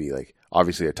that had to be like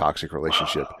obviously a toxic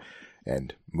relationship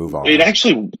and move on. It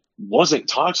actually wasn't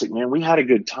toxic, man. We had a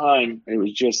good time. It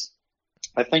was just,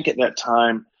 I think at that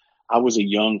time I was a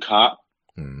young cop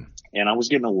and I was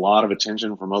getting a lot of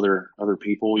attention from other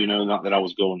people, you know, not that I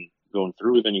was going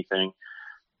through with anything.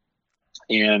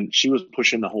 And she was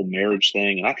pushing the whole marriage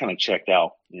thing, and I kind of checked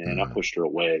out, and I pushed her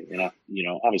away. And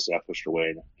obviously I pushed her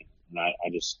away, and I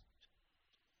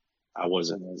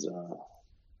wasn't as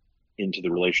into the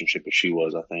relationship as she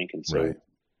was, I think. And so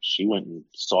she went and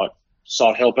sought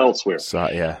help elsewhere.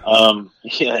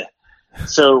 Yeah.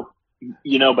 So,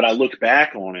 you know, but I look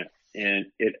back on it, and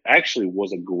it actually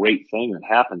was a great thing that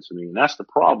happened to me. And that's the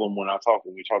problem when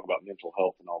we talk about mental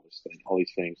health and all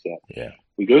these things that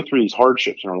we go through these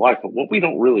hardships in our life. But what we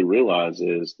don't really realize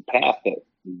is the path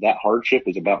that hardship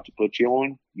is about to put you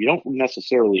on. You don't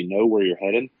necessarily know where you're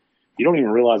headed. You don't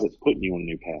even realize it's putting you on a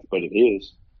new path, but it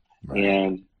is. Right.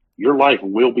 And your life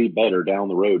will be better down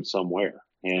the road somewhere.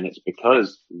 And it's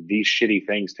because these shitty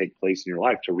things take place in your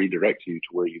life to redirect you to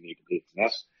where you need to be. And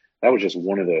that was just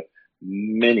one of the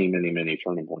many, many, many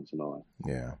turning points in my life.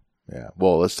 Yeah. Yeah.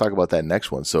 Well, let's talk about that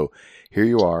next one. So here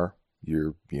you are,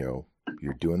 you're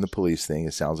doing the police thing.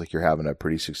 It sounds like you're having a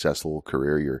pretty successful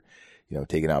career. You're,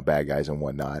 taking out bad guys and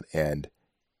whatnot, and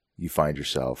you find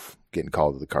yourself getting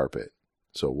called to the carpet.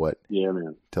 So what? Yeah,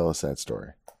 man. Tell us that story.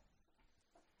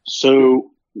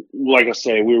 So, like I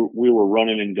say, we were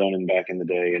running and gunning back in the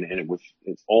day, and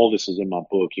it's all this is in my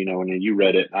book, and then you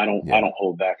read it. I don't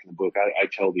hold back in the book. I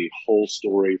tell the whole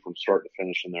story from start to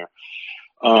finish in there.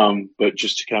 But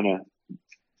just to kind of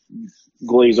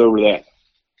glaze over that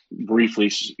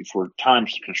briefly for time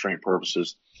constraint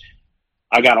purposes,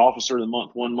 I got officer of the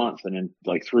month 1 month, and then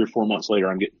like 3 or 4 months later,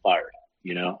 I'm getting fired,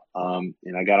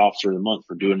 and I got officer of the month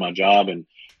for doing my job and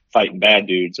fighting bad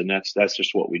dudes. And that's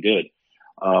just what we did.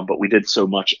 But we did so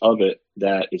much of it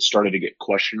that it started to get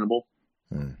questionable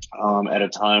at a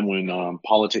time when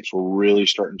politics were really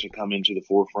starting to come into the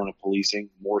forefront of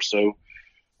policing, more so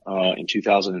in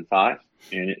 2005.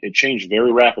 And it changed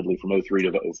very rapidly from 03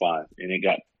 to 05. And it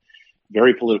got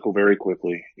very political very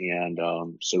quickly. And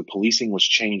so policing was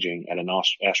changing at an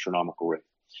astronomical rate.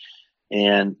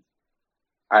 And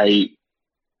I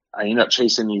ended up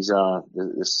chasing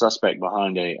this suspect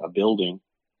behind a building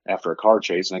after a car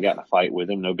chase, and I got in a fight with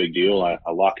him. No big deal. I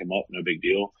lock him up. No big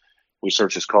deal. We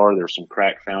searched his car. There was some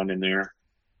crack found in there.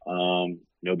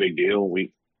 No big deal.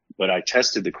 But I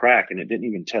tested the crack, and it didn't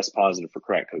even test positive for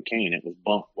crack cocaine. It was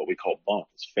bunk, what we call bunk.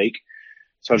 It's fake.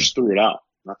 So I just threw it out.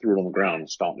 I threw it on the ground and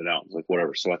stomped it out. I was like,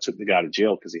 whatever. So I took the guy to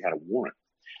jail because he had a warrant.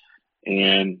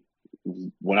 And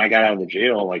when I got out of the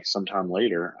jail, like sometime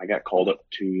later, I got called up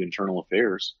to internal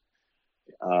affairs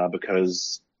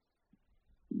because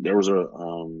there was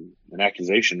an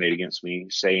accusation made against me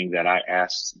saying that I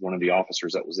asked one of the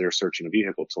officers that was there searching the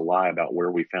vehicle to lie about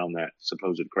where we found that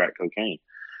supposed crack cocaine.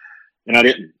 And I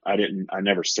didn't, I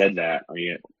never said that. I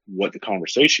mean, what the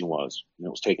conversation was, and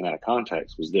it was taken out of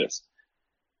context, was this.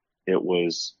 It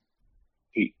was,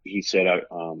 he said,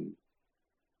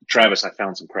 Travis, I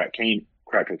found some crack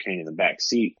cocaine in the back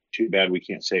seat. Too bad we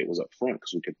can't say it was up front,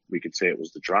 because we could say it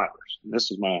was the driver's. And this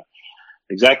is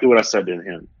exactly what I said to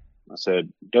him. I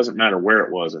said, it doesn't matter where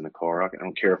it was in the car. I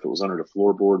don't care if it was under the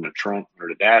floorboard, in the trunk, or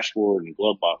the dashboard, in the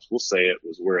glove box. We'll say it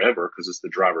was wherever, because it's the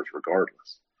driver's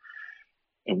regardless.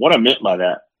 And what I meant by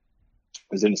that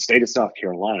is, in the state of South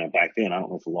Carolina back then, I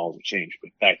don't know if the laws have changed, but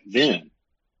back then,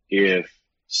 if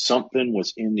something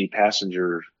was in the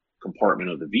passenger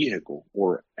compartment of the vehicle,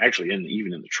 or actually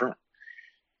even in the trunk,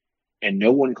 and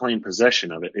no one claimed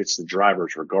possession of it, it's the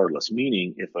driver's regardless.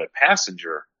 Meaning, if a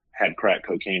passenger had crack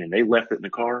cocaine and they left it in the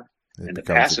car, and the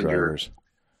passenger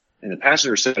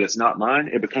said it's not mine,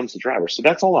 it becomes the driver. So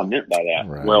that's all I meant by that.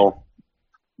 Right. Well,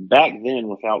 back then,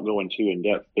 without going too in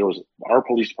depth, our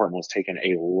police department was taking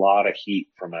a lot of heat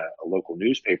from a local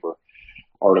newspaper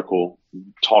article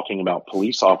talking about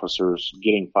police officers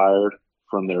getting fired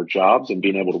from their jobs and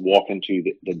being able to walk into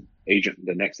the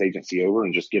next agency over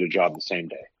and just get a job the same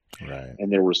day. Right. And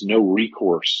there was no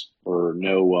recourse or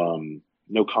no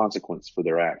consequence for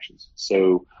their actions.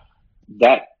 So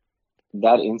that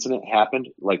incident happened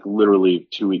like literally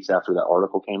 2 weeks after that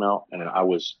article came out, and I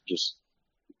was just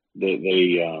they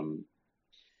made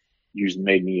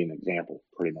me an example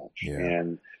pretty much. Yeah.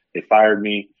 And they fired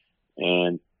me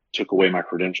and took away my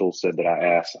credentials, said that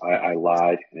I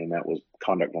lied, and that was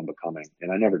conduct unbecoming,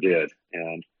 and I never did.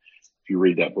 And if you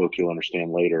read that book, you'll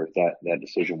understand later that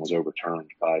decision was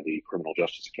overturned by the Criminal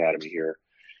Justice Academy here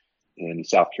in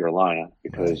South Carolina,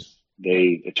 because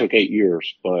it took 8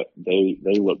 years, but they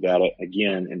looked at it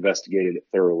again, investigated it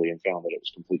thoroughly, and found that it was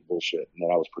complete bullshit, and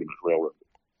that I was pretty much railroaded.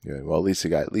 Good. Well,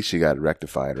 at least you got it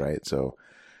rectified, right? So,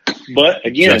 but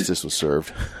again, justice was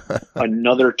served.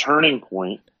 Another turning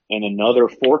point and another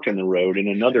fork in the road and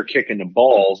another kick in the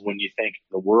balls when you think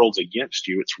the world's against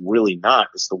you. It's really not.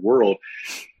 It's the world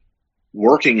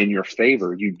working in your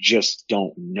favor. You just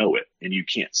don't know it, and you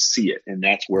can't see it. And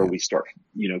that's where we start,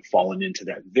 falling into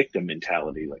that victim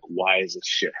mentality. Like, why is this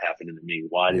shit happening to me?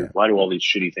 Why do all these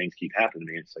shitty things keep happening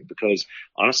to me? It's like,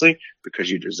 because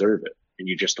you deserve it, and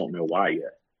you just don't know why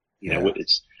yet.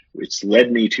 It's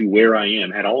led me to where I am.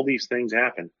 Had all these things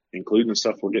happen, including the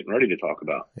stuff we're getting ready to talk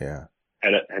about. Yeah.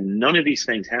 Had none of these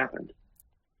things happened,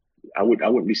 I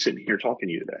wouldn't be sitting here talking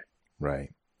to you today.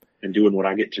 Right. And doing what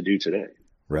I get to do today.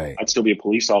 Right. I'd still be a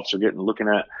police officer looking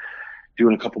at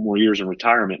doing a couple more years in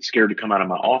retirement, scared to come out of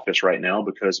my office right now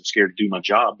because I'm scared to do my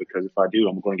job, because if I do,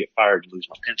 I'm going to get fired and lose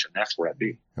my pension. That's where I'd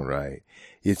be. Right.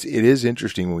 It is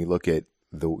interesting when we look at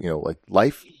like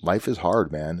life is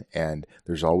hard, man. And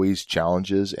there's always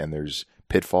challenges and there's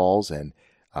pitfalls. And,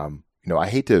 I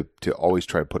hate to always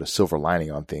try to put a silver lining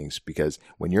on things, because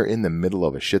when you're in the middle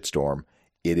of a shitstorm,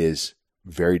 it is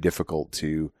very difficult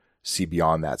to see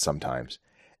beyond that sometimes.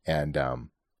 And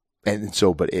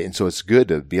so it's good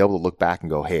to be able to look back and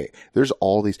go, hey, there's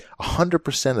all these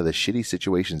 100% of the shitty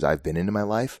situations I've been in my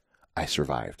life, I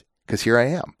survived, because here I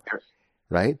am,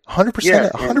 right?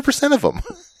 100% of them.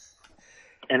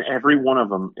 And every one of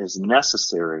them is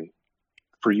necessary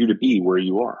for you to be where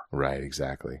you are. Right.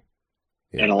 Exactly.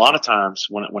 Yeah. And a lot of times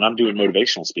when I'm doing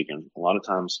motivational speaking, a lot of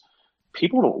times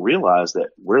people don't realize that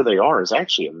where they are is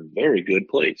actually a very good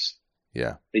place.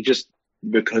 Yeah. They just,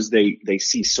 because they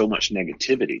see so much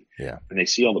negativity, yeah, and they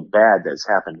see all the bad that's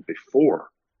happened before,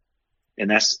 and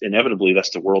that's inevitably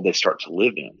the world they start to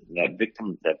live in,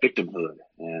 that victimhood,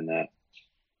 and that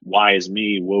why is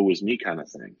me, woe is me kind of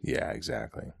thing. Yeah,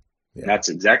 exactly. Yeah. That's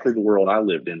exactly the world I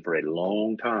lived in for a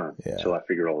long time until I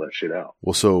figured all that shit out.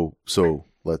 Well, so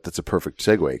that's a perfect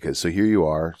segue, because so here you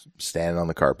are standing on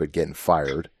the carpet getting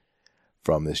fired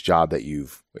from this job that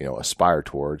you've aspired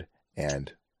toward,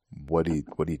 and what do you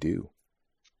do?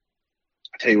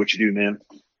 I tell you what you do, man.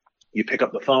 You pick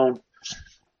up the phone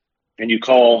and you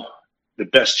call the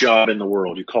best job in the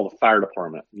world. You call the fire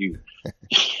department. You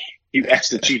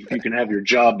ask the chief if you can have your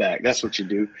job back. That's what you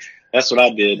do. That's what I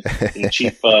did. And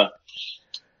Chief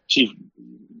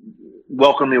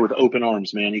welcomed me with open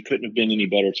arms, man. He couldn't have been any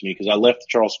better to me, because I left the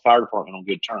Charleston Fire Department on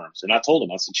good terms. And I told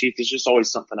him, I said, Chief, there's just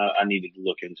always something I needed to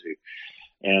look into.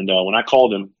 And when I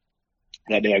called him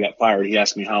that day I got fired, he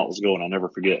asked me how it was going. I'll never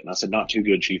forget. And I said, not too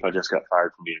good, Chief. I just got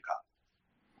fired from being a cop.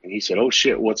 And he said, oh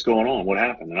shit, what's going on? What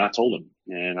happened? And I told him,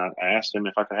 and I asked him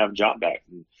if I could have a job back.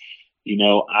 And,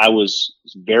 I was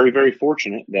very, very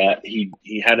fortunate that he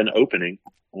had an opening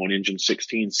on Engine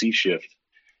 16 C shift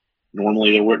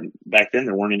normally back then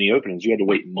there weren't any openings. You had to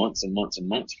wait months and months and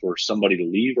months for somebody to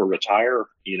leave or retire,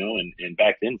 and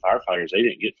back then firefighters, they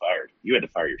didn't get fired. You had to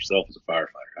fire yourself as a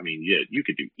firefighter. I mean, you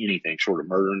could do anything short of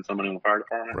murdering somebody in the fire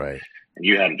department. Right. And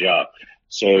you had a job.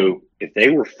 So if they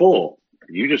were full,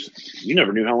 you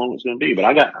never knew how long it was going to be. But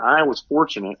I was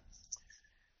fortunate.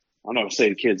 I'm not going to say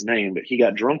the kid's name, but he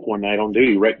got drunk one night on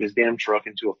duty, wrecked his damn truck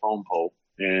into a phone pole.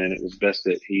 And it was best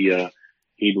that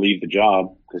he'd leave the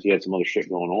job because he had some other shit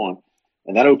going on.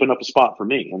 And that opened up a spot for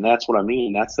me. And that's what I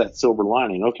mean. That's that silver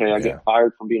lining. Okay, I get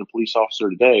fired from being a police officer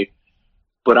today,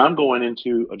 but I'm going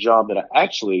into a job that I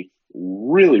actually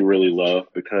really, really love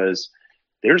because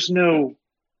there's nobody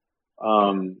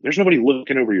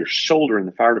looking over your shoulder in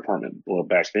the fire department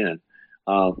back then,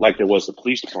 like there was the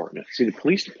police department. See, the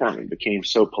police department became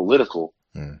so political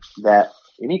that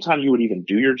anytime you would even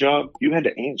do your job, you had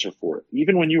to answer for it.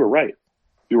 Even when you were right,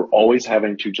 you were always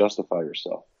having to justify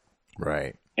yourself.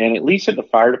 Right. And at least at the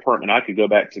fire department, I could go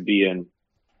back to being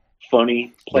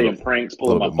funny, playing pranks,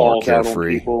 pulling my balls out on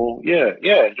people.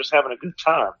 Yeah, just having a good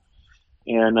time.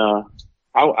 And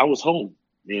I was home.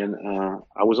 And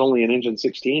I was only in Engine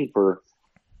 16 for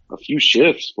a few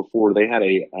shifts before they had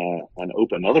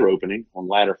another opening on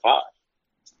Ladder 5.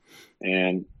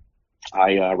 And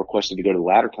I requested to go to the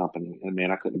ladder company, and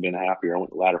man, I couldn't have been happier. I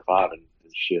went to Ladder 5 and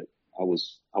shit. I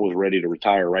was ready to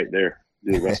retire right there,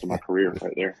 do the rest of my career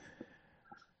right there.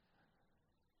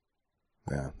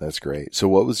 Yeah, that's great. So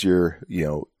what was your,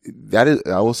 that is,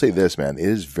 I will say this, man, it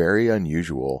is very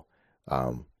unusual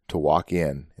to walk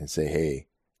in and say, hey,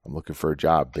 I'm looking for a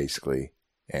job, basically,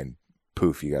 and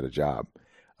poof, you got a job.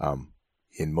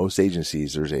 In most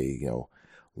agencies, there's a,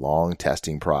 long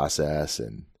testing process,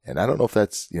 and I don't know if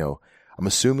that's, I'm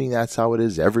assuming that's how it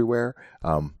is everywhere.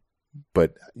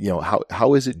 But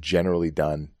how is it generally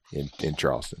done in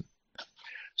Charleston?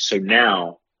 So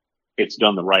now it's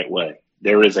done the right way.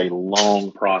 There is a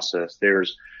long process.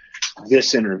 There's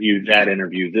this interview, that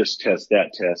interview, this test,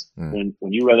 that test. When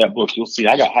you read that book, you'll see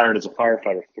I got hired as a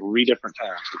firefighter 3 different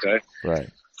times. Okay. Right.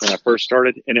 When I first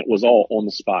started, and it was all on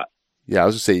the spot. Yeah. I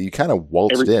was going to say, you kind of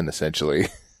waltzed in essentially.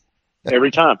 Every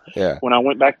time. Yeah. When I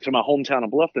went back to my hometown of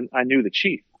Bluffton, I knew the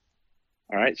chief.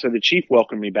 All right. So the chief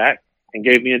welcomed me back and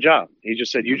gave me a job. He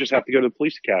just said, you just have to go to the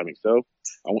police academy. So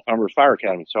I'm a fire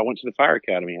academy. So I went to the fire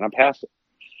academy and I passed it.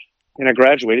 And I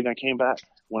graduated and I came back.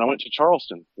 When I went to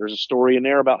Charleston, there's a story in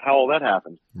there about how all that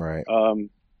happened. Right. A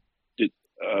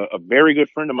very good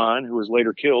friend of mine who was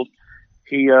later killed,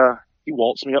 he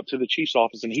waltzed me up to the chief's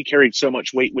office, and he carried so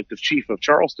much weight with the chief of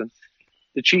Charleston.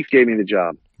 The chief gave me the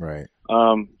job. Right.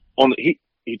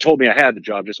 He told me I had the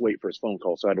job, just wait for his phone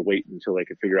call. So I had to wait until they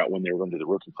could figure out when they were going to do the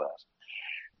rookie class.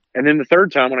 And then the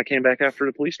third time when I came back after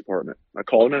the police department, I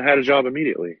called him and had a job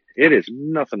immediately. It is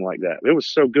nothing like that. It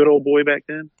was so good, old boy, back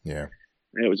then. Yeah.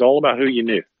 And it was all about who you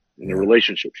knew and the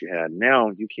relationships you had.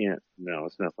 Now you can't. No,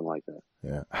 it's nothing like that.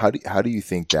 Yeah. How do you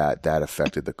think that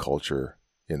affected the culture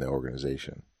in the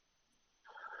organization?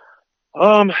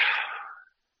 I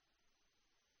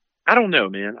don't know,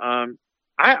 man.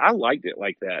 I liked it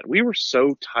like that. We were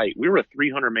so tight. We were a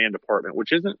 300-man department,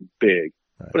 which isn't big,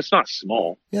 but it's not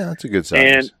small. Yeah, that's a good size.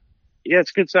 And yeah,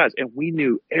 it's good size. And we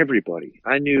knew everybody.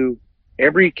 I knew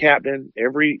every captain,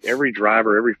 every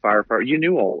driver, every firefighter. You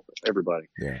knew everybody.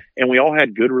 Yeah. And we all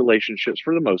had good relationships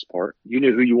for the most part. You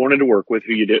knew who you wanted to work with,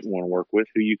 who you didn't want to work with,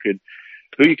 who you could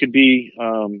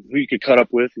cut up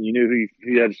with, and you knew who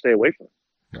you had to stay away from.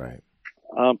 Right.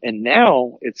 And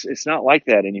now it's not like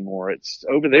that anymore. It's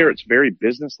over there. It's very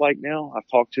business-like now. I've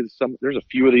talked to there's a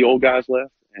few of the old guys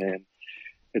left, and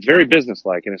it's very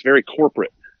business-like, and it's very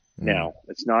corporate now.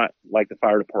 It's not like the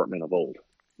fire department of old.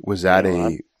 Was that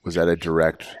a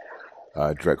direct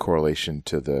correlation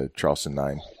to the Charleston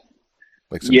 9?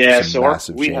 Like some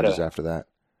massive changes after that?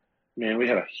 Man, we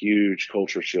had a huge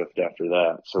culture shift after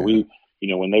that. So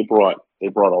when they brought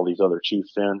all these other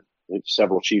chiefs in,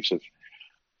 several chiefs have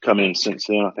come in since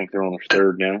then. I think they're on their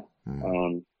third now.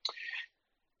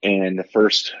 And the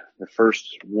first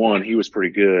one, he was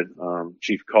pretty good,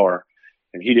 Chief Carr,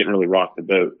 and he didn't really rock the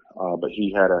boat. But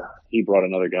he brought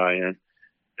another guy in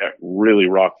that really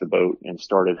rocked the boat and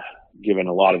started giving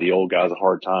a lot of the old guys a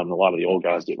hard time. And a lot of the old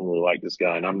guys didn't really like this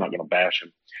guy, and I'm not going to bash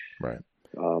him. Right.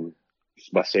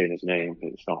 Just by saying his name,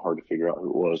 it's not hard to figure out who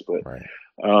it was, but, right.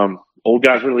 Old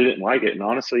guys really didn't like it. And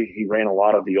honestly, he ran a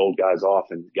lot of the old guys off,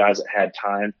 and guys that had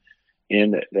time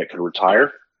in that could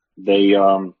retire, they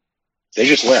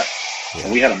just left. Yeah.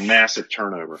 And we had a massive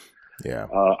turnover. Yeah.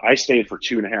 I stayed for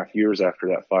 2.5 years after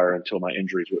that fire until my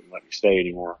injuries wouldn't let me stay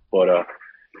anymore. But,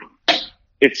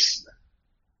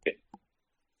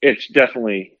 it's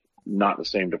definitely not the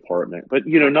same department, but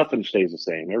nothing stays the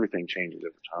same. Everything changes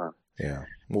over time. Yeah.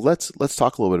 Well, let's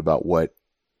talk a little bit about what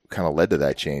kind of led to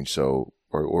that change. So,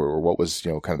 or what was,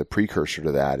 kind of the precursor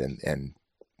to that, and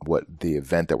what the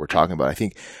event that we're talking about. I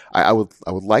think I would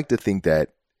like to think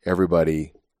that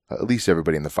everybody, at least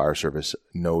everybody in the fire service,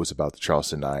 knows about the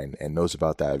Charleston 9 and knows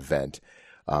about that event.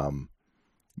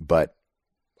 But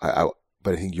I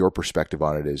think your perspective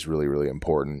on it is really, really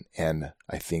important. And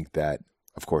I think that,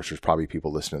 of course, there's probably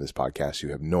people listening to this podcast who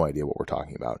have no idea what we're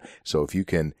talking about. So if you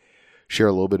can share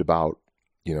a little bit about,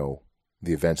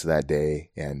 the events of that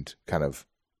day and kind of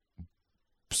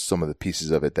some of the pieces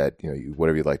of it that,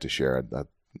 whatever you'd like to share, I'd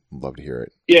love to hear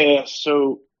it. Yeah.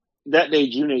 So that day,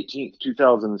 June 18th,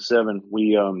 2007,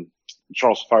 we,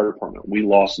 Charleston Fire Department, we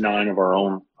lost 9 of our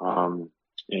own,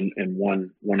 in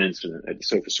one incident at the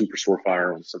Sofa Superstore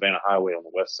fire on Savannah Highway on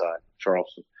the west side of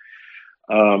Charleston.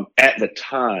 At the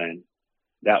time,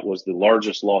 that was the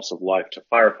largest loss of life to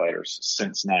firefighters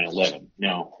since 9/11.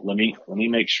 Now, let me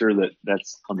make sure that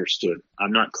that's understood.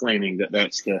 I'm not claiming that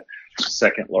that's the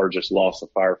second largest loss of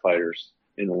firefighters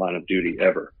in the line of duty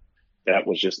ever. That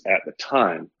was just at the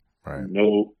time. Right.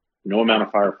 No amount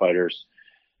of firefighters.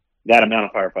 That amount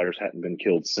of firefighters hadn't been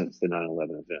killed since the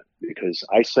 9/11 event, because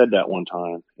I said that one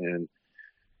time, and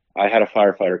I had a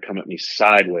firefighter come at me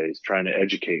sideways trying to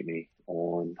educate me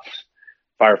on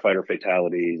firefighter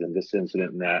fatalities and this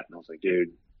incident and that. And I was like, dude,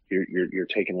 you're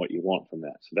taking what you want from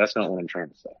that. So that's not what I'm trying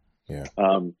to say. Yeah.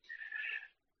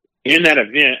 In that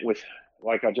event, with,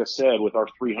 like I just said, with our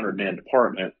 300-man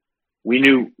department, we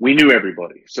knew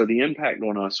everybody. So the impact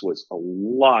on us was a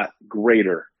lot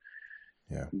greater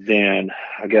than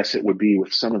I guess it would be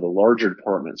with some of the larger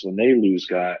departments when they lose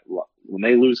guys.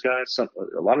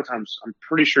 A lot of times, I'm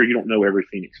pretty sure you don't know every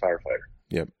Phoenix firefighter.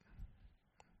 Yep.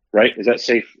 Right? Is that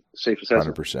safe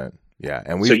assessment? 100%. Yeah.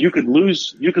 And so you could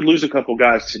lose a couple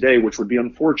guys today, which would be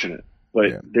unfortunate,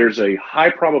 but there's a high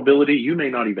probability you may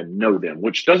not even know them,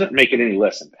 which doesn't make it any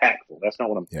less impactful. That's not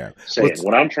what I'm saying.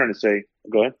 What I'm trying to say,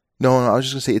 go ahead. No, I was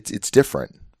just going to say it's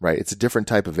different, right? It's a different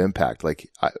type of impact.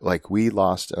 Like we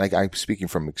lost, and I'm speaking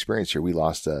from experience here. We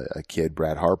lost a kid,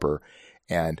 Brad Harper,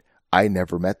 and I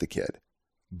never met the kid.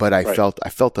 But I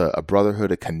felt a brotherhood,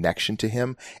 a connection to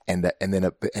him, and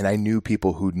I knew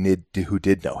people who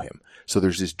did know him. So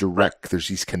there's there's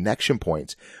these connection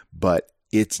points, but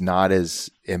it's not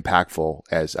as impactful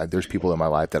as there's people in my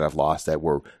life that I've lost that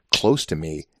were close to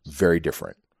me, very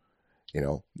different.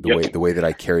 The way that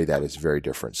I carry that is very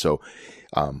different. So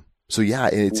yeah,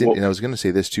 and I was going to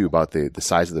say this too about the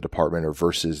size of the department or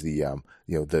versus the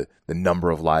number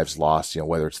of lives lost,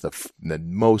 whether it's the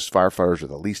most firefighters or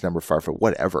the least number of firefighters,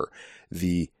 whatever,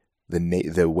 the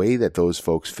way that those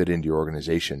folks fit into your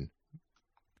organization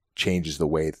changes the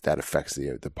way that affects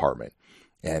the department.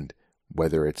 And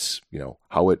whether it's,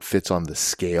 how it fits on the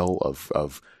scale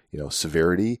of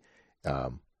severity,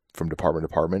 from department to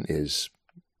department is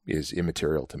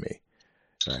immaterial to me.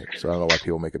 Right. So I don't know why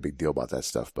people make a big deal about that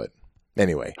stuff, but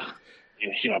anyway.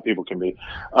 People can be.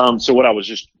 So what I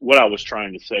was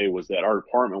trying to say was that our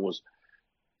department was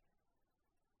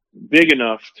big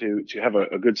enough to have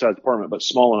a good sized department, but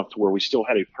small enough to where we still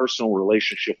had a personal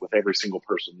relationship with every single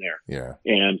person there. Yeah.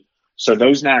 And so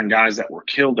those 9 guys that were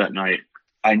killed that night,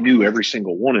 I knew every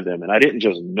single one of them, and I didn't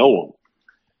just know them.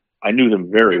 I knew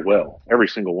them very well, every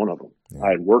single one of them. Yeah.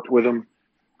 I had worked with them.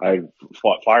 I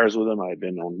fought fires with them. I had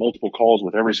been on multiple calls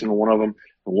with every single one of them.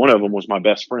 And one of them was my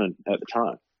best friend at the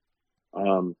time.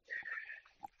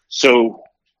 So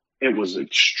it was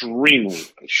extremely,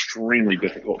 extremely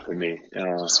difficult for me,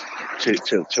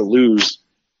 to lose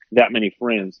that many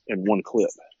friends in one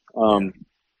clip.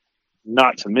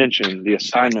 Not to mention the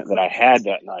assignment that I had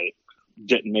that night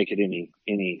didn't make it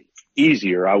any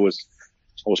easier. I was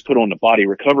put on the body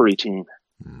recovery team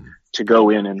to go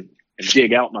in and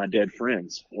dig out my dead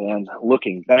friends. And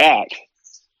looking back,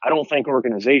 I don't think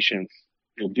organizations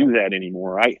will do that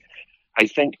anymore. I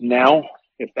think now,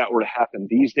 if that were to happen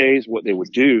these days, what they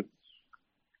would do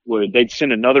they'd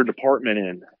send another department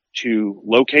in to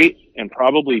locate and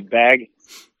probably bag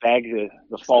the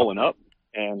fallen up.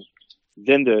 And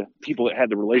then the people that had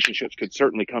the relationships could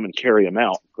certainly come and carry them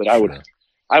out. But I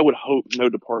would hope no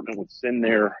department would send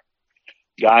their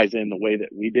guys in the way that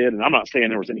we did. And I'm not saying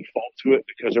there was any fault to it,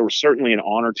 because there was certainly an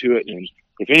honor to it. And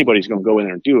if anybody's going to go in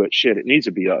there and do it, it needs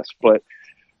to be us. But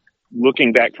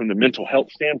looking back from the mental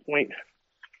health standpoint,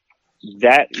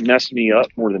 that messed me up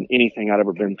more than anything I'd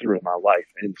ever been through in my life.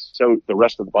 And so the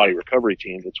rest of the body recovery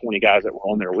team, the 20 guys that were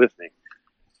on there with me,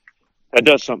 that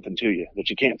does something to you that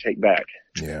you can't take back.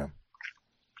 Yeah.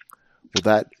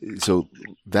 Well,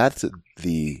 that's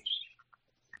the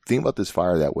thing about this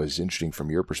fire that was interesting from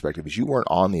your perspective is you weren't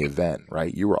on the event,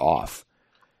 right? You were off.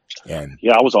 And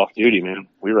yeah, I was off duty, man.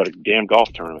 We were at a damn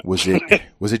golf tournament.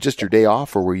 was it just your day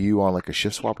off, or were you on like a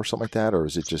shift swap or something like that, or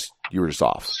was it just you were just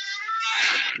off?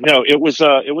 No, it was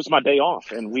my day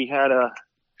off, and we had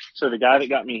so the guy that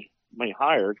got me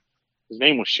hired, his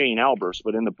name was Shane Albers,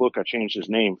 but in the book I changed his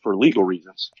name for legal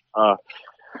reasons.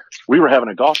 We were having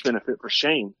a golf benefit for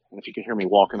Shane, and if you can hear me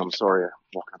walking, I'm sorry, I'm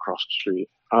walking across the street.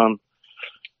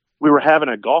 We were having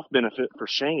a golf benefit for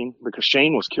Shane because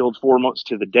Shane was killed 4 months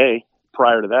to the day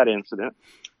prior to that incident,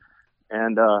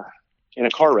 and in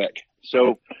a car wreck.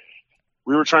 So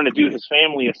we were trying to do his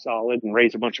family a solid and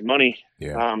raise a bunch of money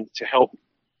to help.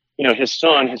 You know, his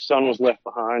son was left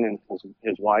behind, and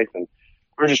his wife, and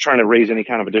we were just trying to raise any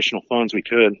kind of additional funds we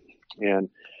could. And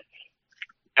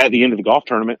at the end of the golf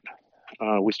tournament,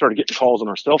 we started getting calls on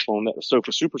our cell phone that the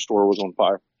Sofa Superstore was on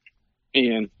fire,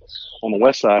 and on the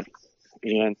west side.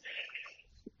 And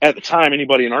at the time,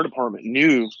 anybody in our department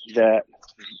knew that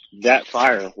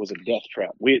fire was a death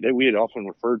trap. We had often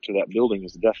referred to that building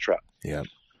as a death trap. Yeah.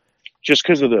 Just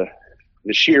because of the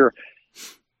sheer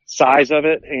size of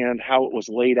it and how it was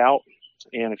laid out.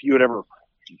 And if you had ever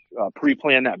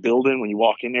pre-planned that building, when you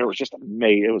walk in there, it was just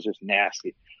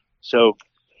nasty. So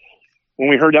when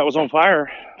we heard that was on fire,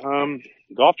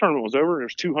 the golf tournament was over.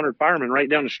 There's 200 firemen right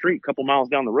down the street, a couple miles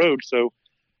down the road. So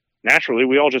naturally,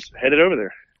 we all just headed over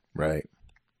there. Right.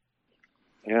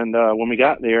 And when we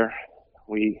got there,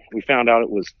 we found out it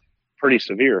was pretty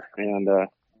severe. And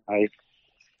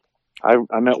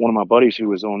I met one of my buddies who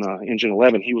was on engine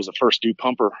 11. He was the first due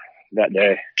pumper that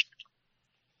day.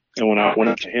 And when I went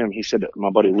up to him, he said that my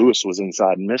buddy Lewis was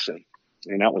inside and missing.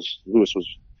 And Lewis was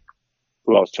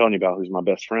who I was telling you about, who's my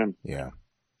best friend. Yeah.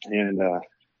 And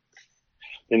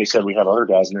then he said we had other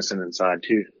guys missing inside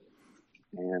too.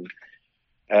 And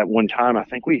at one time, I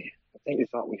think we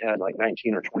thought we had like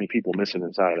 19 or 20 people missing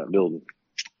inside of that building.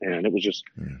 And it was just,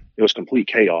 it was complete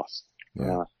chaos.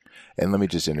 Yeah. And let me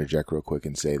just interject real quick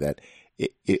and say that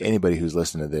anybody who's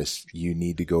listening to this, you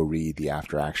need to go read the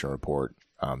after action report,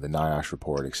 the NIOSH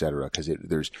report, et cetera, because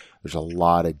there's a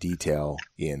lot of detail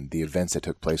in the events that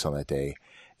took place on that day,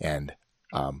 and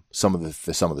some of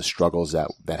the struggles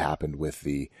that happened with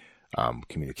the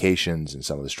communications, and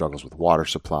some of the struggles with water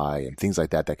supply and things like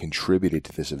that contributed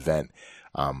to this event.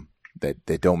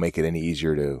 That don't make it any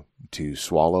easier to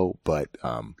swallow, but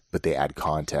they add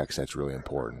context that's really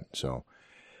important. So.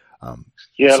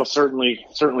 It'll certainly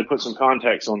put some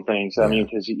context on things. I mean,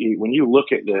 because when you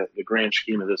look at the grand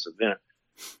scheme of this event,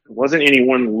 it wasn't any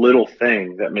one little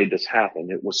thing that made this happen.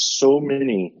 It was so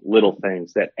many little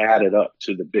things that added up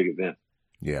to the big event.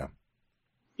 Yeah.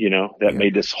 That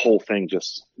made this whole thing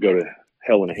just go to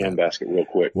hell in a handbasket real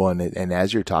quick. Well, and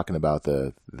as you're talking about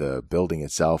the building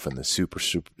itself and the super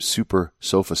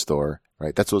sofa store,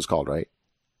 right? That's what it's called, right?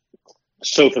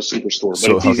 Sofa Superstore,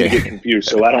 but it's easy to get confused,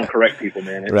 so I don't correct people,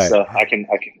 man. It's, right.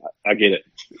 I get it.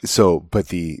 So,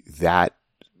 but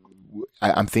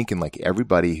I'm thinking like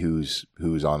everybody who's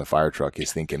on the fire truck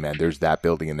is thinking, man, there's that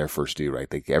building in their first due,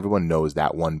 right? Like everyone knows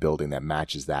that one building that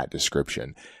matches that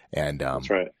description, and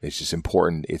that's right. It's just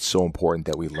important. It's so important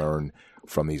that we learn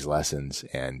from these lessons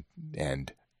and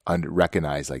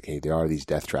recognize like, hey, there are these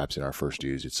death traps in our first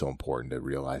dues. It's so important to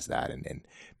realize that and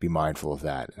be mindful of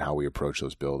that and how we approach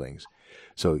those buildings.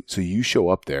 So you show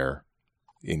up there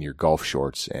in your golf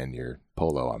shorts and your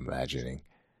polo, I'm imagining.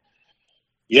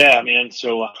 Yeah, man.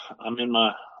 So I'm in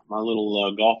my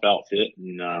little golf outfit,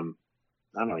 and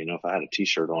I don't even know if I had a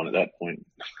t-shirt on at that point.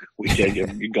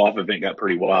 The golf event got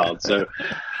pretty wild. So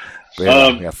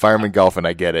fireman golfing,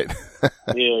 I get it.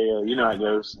 yeah, you know how it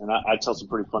goes. And I tell some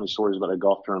pretty funny stories about a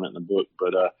golf tournament in the book.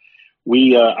 But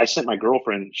I sent my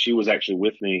girlfriend. She was actually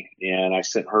with me, and I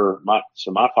sent her my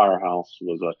firehouse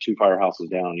was 2 firehouses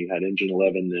down. You had engine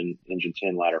 11, then engine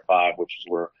 10, ladder 5, which is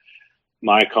where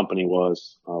my company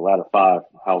was, ladder 5,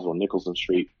 Howze on Nicholson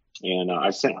Street. And I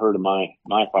sent her to my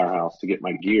firehouse to get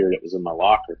my gear that was in my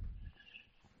locker.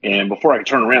 And before I could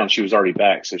turn around, she was already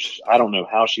back. So I don't know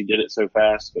how she did it so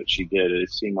fast, but she did it.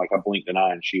 It seemed like I blinked an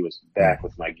eye and she was back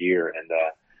with my gear. And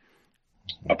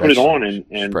I put it on, and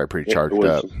she's probably pretty charged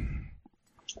up.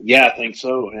 Yeah, I think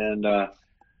so. And I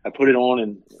put it on,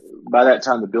 and by that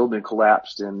time the building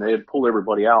collapsed and they had pulled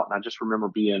everybody out. And I just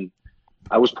remember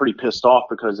I was pretty pissed off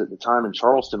because at the time in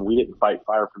Charleston, we didn't fight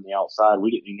fire from the outside. We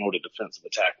didn't even know what a defensive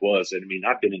attack was. And I mean,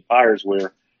 I've been in fires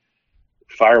where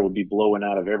fire would be blowing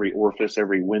out of every orifice,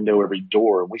 every window, every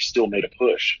door, and we still made a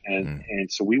push.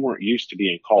 And so we weren't used to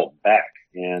being called back.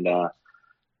 And I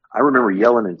remember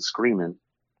yelling and screaming.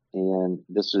 And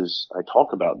I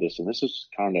talk about this, and this is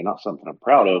kind of not something I'm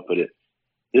proud of, but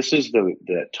this is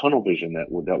the tunnel vision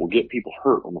that will get people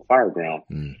hurt on the fire ground.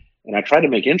 And I tried to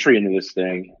make entry into this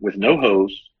thing with no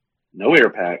hose, no air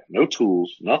pack, no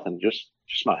tools, nothing, just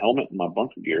my helmet and my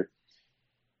bunker gear.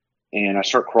 And I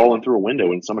start crawling through a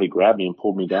window, and somebody grabbed me and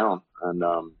pulled me down. And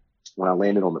when I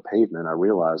landed on the pavement, I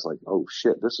realized, like, oh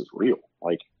shit, this is real.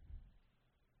 Like,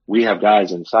 we have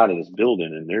guys inside of this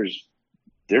building, and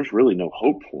there's really no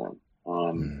hope for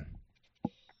them.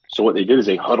 So what they did is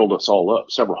they huddled us all up,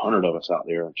 several hundred of us out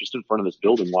there, just in front of this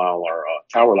building, while our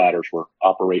tower ladders were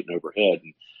operating overhead.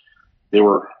 And they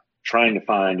were trying to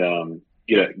find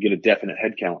get a definite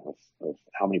head count of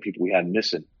how many people we had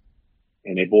missing.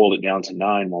 And they boiled it down to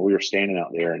 9 while we were standing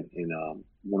out there. And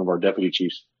one of our deputy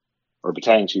chiefs or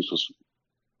battalion chiefs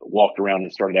walked around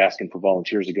and started asking for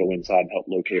volunteers to go inside and help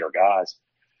locate our guys.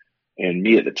 And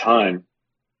me at the time,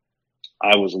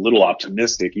 I was a little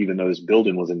optimistic, even though this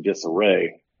building was in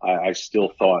disarray. I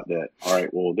still thought that, all right,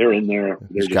 well, they're in there.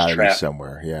 They're just trapped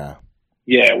somewhere. Yeah.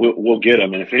 Yeah. We'll get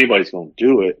them. And if anybody's going to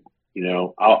do it,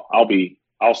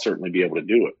 I'll certainly be able to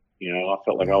do it. I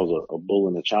felt like I was a bull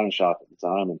in the china shop at the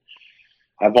time, and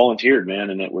I volunteered,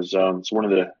 man. And it was, it's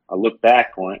I look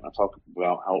back on it. I talk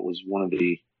about how it was one of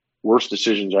the worst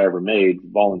decisions I ever made,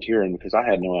 volunteering, because I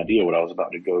had no idea what I was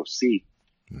about to go see.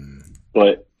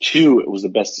 But 2, it was the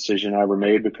best decision I ever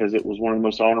made, because it was one of the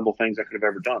most honorable things I could have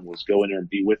ever done, was go in there and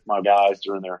be with my guys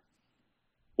during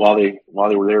while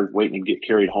they were there waiting to get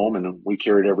carried home. And we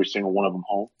carried every single one of them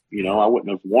home. I wouldn't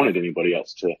have wanted anybody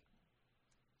else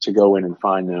to go in and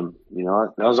find them.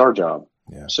 That was our job.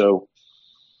 Yeah. So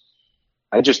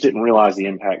I just didn't realize the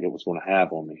impact it was going to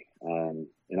have on me. And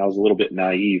I was a little bit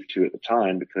naive to at the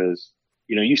time, because,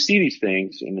 you see these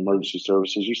things in emergency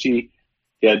services, you see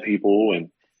dead people, and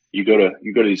you go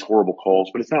to these horrible calls,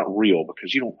 but it's not real,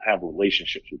 because you don't have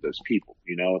relationships with those people.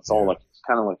 It's all like, it's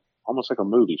kind of like almost like a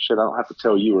movie. Shit, I don't have to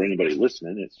tell you or anybody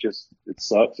listening. It's just, it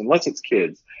sucks, unless it's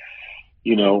kids.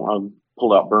 I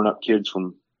pulled out burn up kids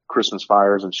from Christmas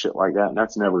fires and shit like that, and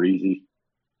that's never easy.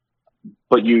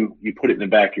 But you put it in the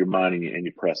back of your mind, and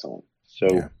you press on. So,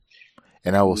 yeah.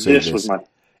 And I will say this was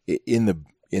in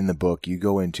the book, you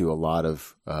go into a lot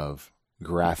of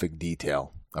graphic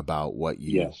detail about what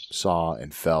you saw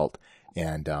and felt.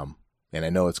 And I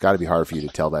know it's got to be hard for you to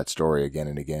tell that story again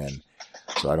and again.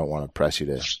 So I don't want to press you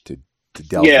to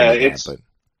delve into that. But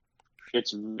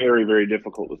it's very, very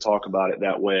difficult to talk about it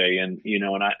that way. And,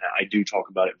 and I do talk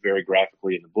about it very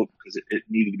graphically in the book, because it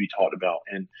needed to be talked about.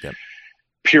 And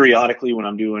periodically, when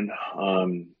I'm doing,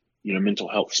 mental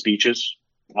health speeches,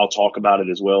 I'll talk about it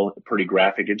as well. Pretty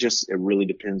graphic. It really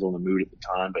depends on the mood at the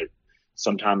time, but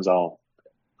sometimes I'll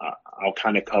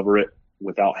kind of cover it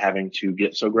without having to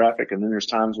get so graphic. And then there's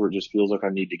times where it just feels like I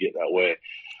need to get that way.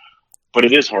 But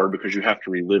it is hard, because you have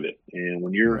to relive it. And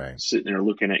when you're sitting there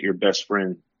looking at your best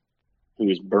friend who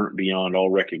is burnt beyond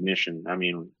all recognition, I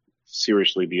mean,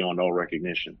 seriously beyond all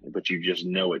recognition, but you just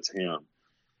know it's him.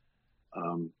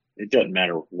 It doesn't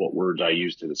matter what words I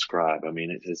use to describe. I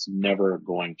mean, it's never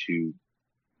going to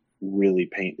really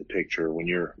paint the picture when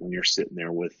you're sitting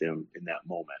there with them in that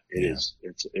moment. It's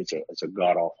a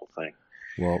god awful thing.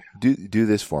 Well, do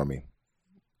this for me.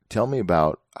 Tell me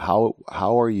about how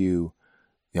are you,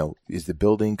 is the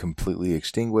building completely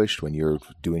extinguished when you're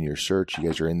doing your search? You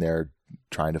guys are in there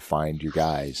trying to find your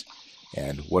guys,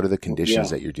 and what are the conditions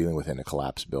that you're dealing with in a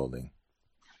collapsed building?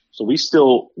 So we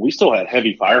still had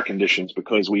heavy fire conditions,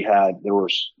 because there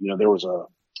was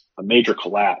a major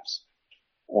collapse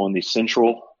on the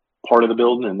central part of the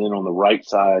building, and then on the right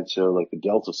side, so like the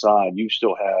Delta side, you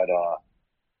still had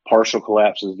partial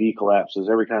collapses, V collapses,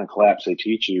 every kind of collapse they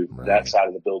teach you. Right. That side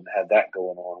of the building had that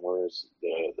going on, whereas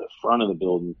the front of the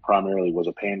building primarily was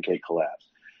a pancake collapse.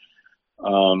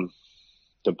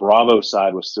 The Bravo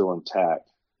side was still intact,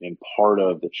 and part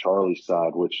of the Charlie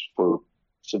side, which for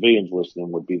civilians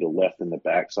listening would be the left and the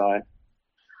back side.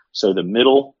 So the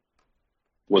middle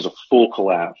was a full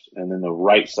collapse, and then the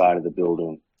right side of the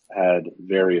building had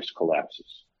various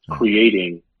collapses,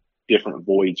 creating different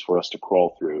voids for us to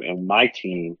crawl through. And my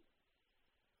team,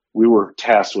 we were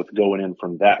tasked with going in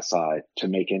from that side to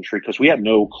make entry, because we had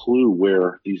no clue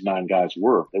where these 9 guys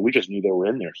were. We just knew they were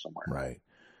in there somewhere. Right.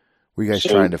 Were you guys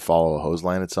trying to follow a hose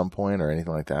line at some point or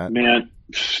anything like that? Man,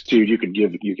 dude, you could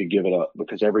give it up,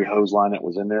 because every hose line that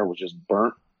was in there was just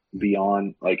burnt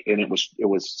beyond, and it was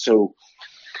so,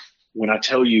 when I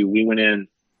tell you we went in,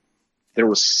 there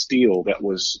was steel that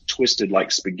was twisted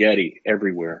like spaghetti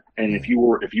everywhere. And if you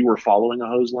were following a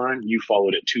hose line, you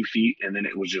followed it 2 feet, and then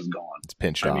it was just gone. It's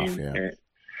pinched off.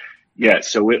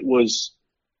 So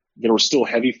there was still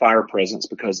heavy fire presence,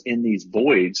 because in these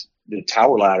voids, the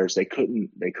tower ladders, they couldn't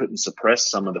suppress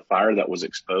some of the fire that was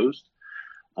exposed.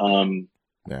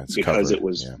 Because covered. It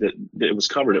was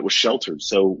covered. It was sheltered.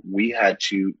 So we had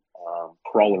to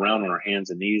crawl around on our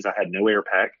hands and knees. I had no air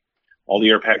pack. All the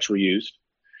air packs were used.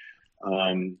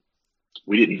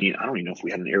 We didn't I don't even know if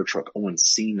we had an air truck on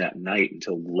scene that night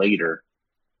until later.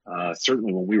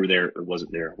 Certainly when we were there, it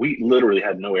wasn't there. We literally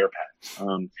had no air packs.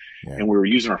 And we were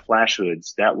using our flash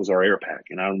hoods. That was our air pack.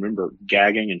 And I remember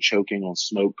gagging and choking on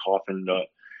smoke, coughing it up.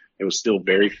 It was still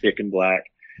very thick and black.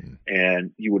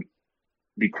 And you would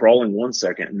be crawling one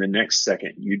second, and the next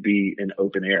second you'd be in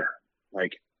open air,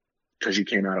 like, because you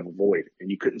came out of a void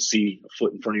and you couldn't see a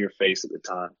foot in front of your face at the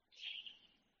time.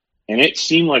 And it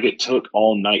seemed like it took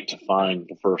all night to find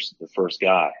the first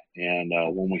guy. And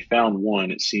when we found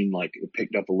one, it seemed like it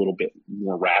picked up a little bit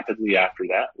more rapidly after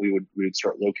that. We would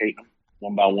start locating them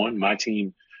one by one. My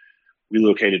team, we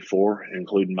located 4,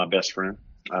 including my best friend.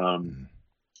 And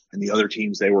the other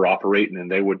teams, they were operating, and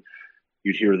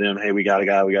you'd hear them, hey, we got a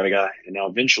guy. And now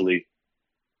eventually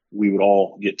we would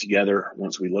all get together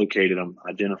once we located them,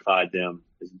 identified them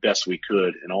as best we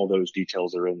could. And all those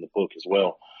details are in the book as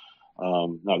well.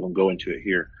 Not going to go into it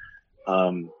here.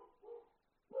 But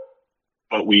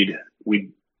we'd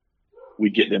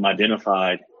get them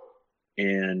identified,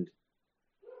 and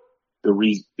the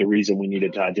reason we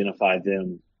needed to identify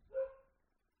them.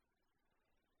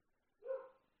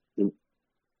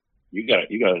 You got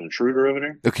an intruder over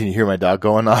there? Oh, can you hear my dog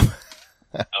going off?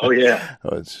 Oh yeah.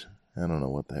 I don't know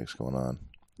what the heck's going on.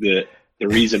 The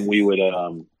reason we would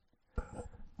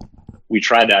we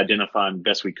tried to identify them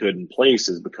best we could in place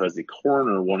is because the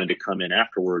coroner wanted to come in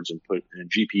afterwards and put a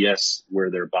GPS where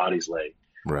their bodies lay.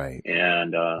 Right.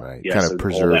 And right. Yeah, kind of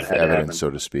preserve evidence, so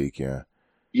to speak. Yeah.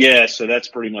 Yeah. So that's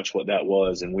pretty much what that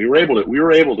was. And we were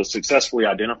able to successfully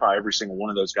identify every single one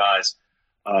of those guys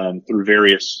through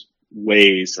various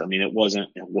ways. I mean, it was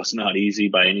not easy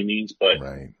by any means, but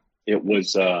it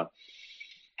was,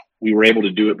 we were able to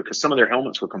do it because some of their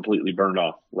helmets were completely burned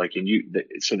off. Like,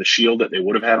 so the shield that they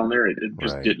would have had on there, it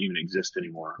just didn't even exist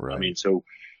anymore. Right. I mean, so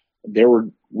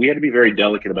we had to be very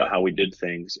delicate about how we did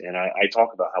things. And I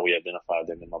talk about how we identified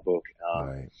them in my book.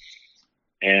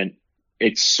 And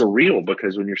it's surreal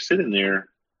because when you're sitting there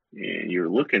and you're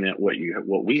looking at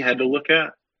what we had to look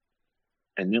at,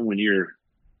 and then when you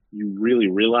really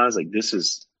realize, like, this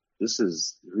is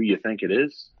who you think it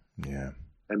is. Yeah.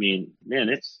 I mean, man,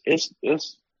 it's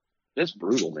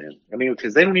brutal, man. I mean,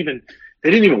 because they didn't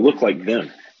even look like them.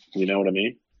 You know what I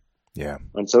mean? Yeah.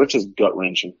 And so it's just gut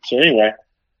wrenching. So anyway,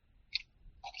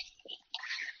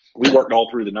 we worked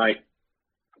all through the night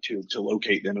to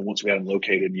locate them. And once we had them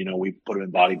located, we put them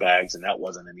in body bags, and that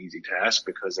wasn't an easy task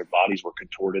because their bodies were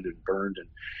contorted and burned in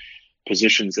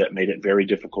positions that made it very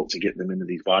difficult to get them into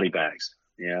these body bags.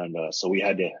 And so we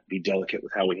had to be delicate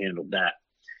with how we handled that.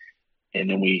 And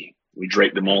then we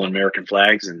draped them all in American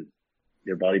flags and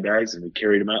their body bags, and we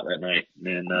carried them out that night.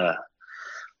 And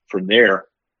from there,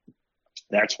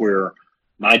 that's where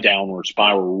my downward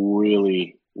spiral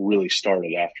really, really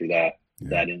started after that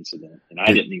incident. And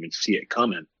I didn't even see it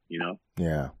coming,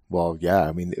 Yeah. Well, yeah.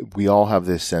 I mean, we all have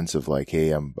this sense of like, hey,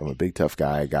 I'm a big tough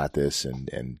guy. I got this, and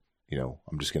I'm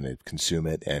just going to consume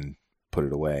it and put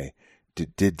it away.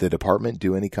 Did the department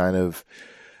do any kind of,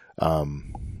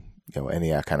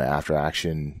 any kind of after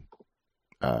action,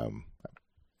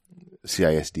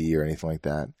 CISD or anything like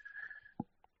that?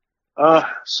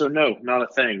 So no, not a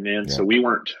thing, man. Yeah. So we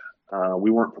weren't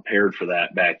prepared for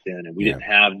that back then, and we didn't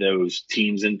have those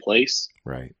teams in place.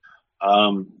 Right.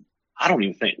 I don't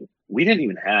even think we didn't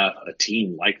even have a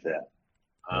team like that.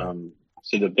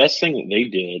 So the best thing that they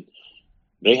did,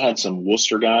 they had some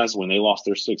Worcester guys when they lost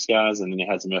their 6 guys, and then they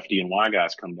had some FDNY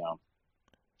guys come down.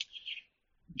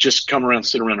 Just come around,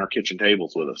 sit around our kitchen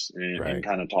tables with us and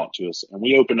kind of talk to us. And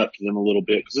we opened up to them a little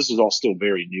bit because this is all still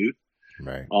very new.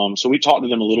 Right. So we talked to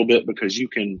them a little bit because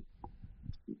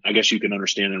I guess you can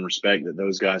understand and respect that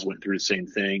those guys went through the same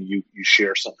thing. You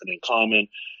share something in common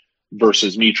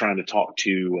versus me trying to talk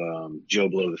to Joe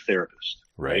Blow, the therapist.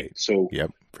 Right. So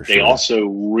they also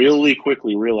really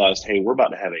quickly realized, hey, we're about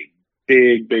to have a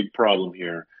big, big problem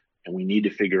here, and we need to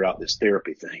figure out this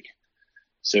therapy thing.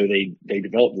 So they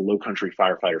developed the Low Country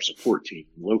Firefighter Support Team.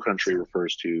 Low Country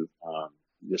refers to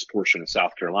this portion of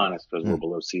South Carolina because we're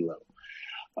below sea level.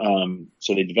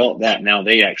 So they developed that. Now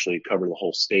they actually cover the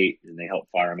whole state, and they help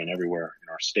firemen everywhere in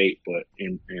our state, but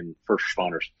in first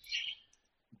responders.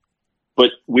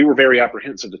 But we were very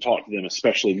apprehensive to talk to them,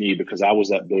 especially me, because I was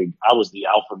the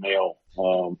alpha male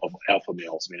of alpha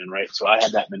males, man, right? So I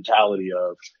had that mentality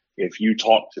of, if you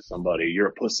talk to somebody, you're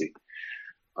a pussy.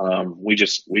 We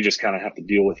just kind of have to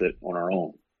deal with it on our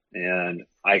own. And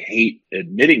I hate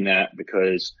admitting that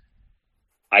because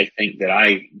I think that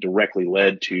I directly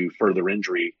led to further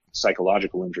injury,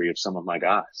 psychological injury of some of my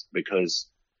guys because,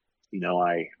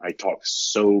 I talked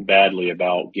so badly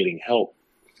about getting help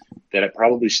that it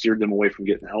probably steered them away from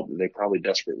getting help that they probably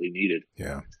desperately needed.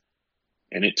 Yeah.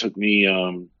 And it took me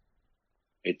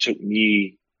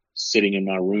sitting in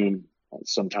my room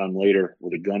sometime later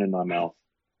with a gun in my mouth,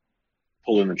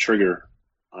 pulling the trigger,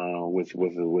 with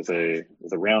a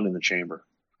round in the chamber,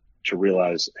 to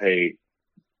realize, hey,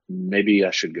 maybe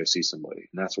I should go see somebody.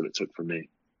 And that's what it took for me.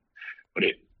 But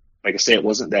like I say, it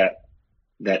wasn't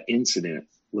that incident.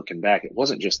 Looking back, it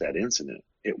wasn't just that incident.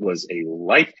 It was a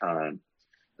lifetime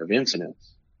of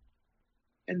incidents.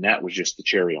 And that was just the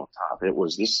cherry on top. It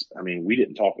was this, I mean, we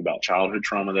didn't talk about childhood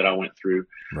trauma that I went through.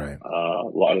 Right. A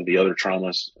lot of the other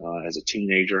traumas, as a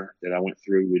teenager that I went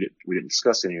through, we didn't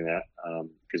discuss any of that,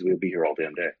 because we'd be here all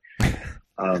damn day.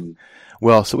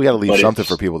 Well, so we got to leave something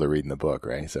for people to read in the book,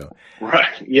 right? So,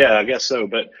 right. Yeah, I guess so.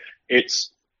 But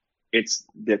it's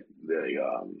the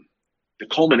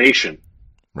culmination,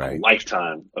 right, of a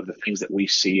lifetime of the things that we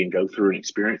see and go through and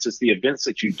experience. It's the events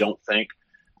that you don't think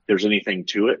there's anything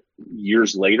to it.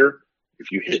 Years later,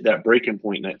 if you hit that breaking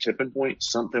point and that tipping point,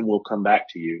 something will come back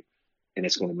to you and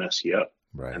it's going to mess you up.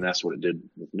 Right. And that's what it did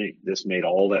with me. This made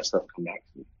all that stuff come back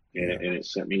to me. And it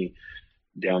sent me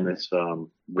down this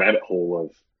rabbit hole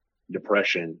of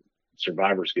depression,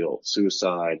 survivor's guilt,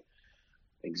 suicide,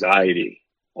 anxiety,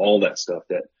 all that stuff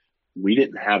that we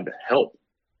didn't have the help.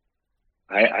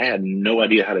 I had no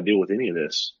idea how to deal with any of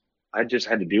this. I just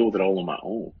had to deal with it all on my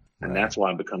own. And that's why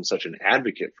I've become such an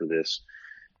advocate for this,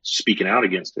 speaking out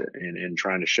against it and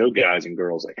trying to show guys and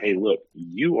girls like, hey, look,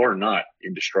 you are not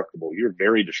indestructible. You're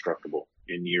very destructible,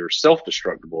 and you're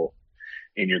self-destructible,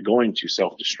 and you're going to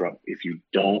self-destruct if you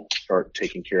don't start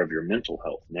taking care of your mental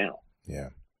health now. Yeah.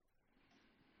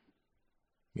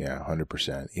 Yeah,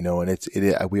 100%. You know, and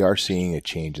we are seeing a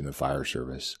change in the fire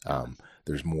service.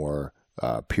 There's more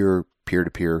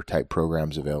peer-to-peer type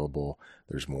programs available.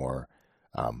 There's more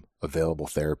available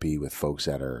therapy with folks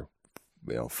that are,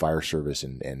 fire service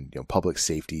and public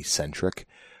safety centric,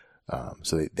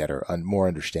 so that are more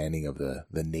understanding of the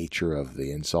nature of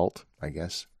the insult, I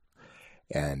guess.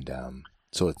 And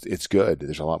so it's good.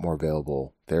 There's a lot more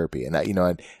available therapy, and I'm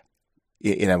going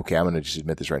to just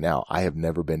admit this right now. I have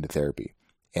never been to therapy,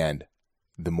 and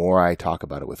the more I talk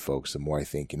about it with folks, the more I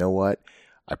think, you know what,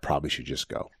 I probably should just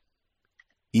go.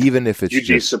 Even if it's You'd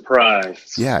be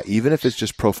surprised. Yeah, even if it's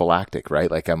just prophylactic, right?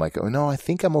 Like I'm like, oh no, I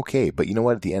think I'm okay. But you know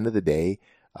what? At the end of the day,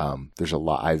 there's a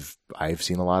lot. I've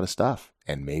seen a lot of stuff,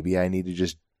 and maybe I need to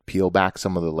just peel back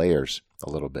some of the layers a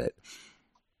little bit.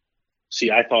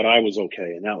 See, I thought I was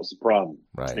okay, and that was the problem.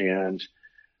 Right. And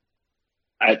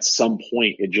at some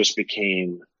point, it just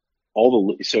became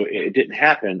so it didn't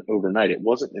happen overnight. It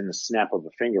wasn't in the snap of a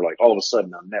finger, like all of a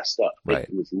sudden I'm messed up. Right.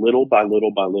 It was little by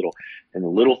little by little. And the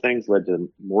little things led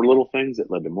to more little things that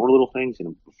led to more little things.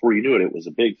 And before you knew it, it was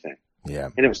a big thing. Yeah.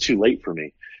 And it was too late for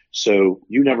me. So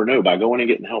you never know. By going and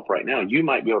getting help right now, you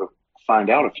might be able to find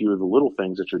out a few of the little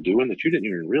things that you're doing that you didn't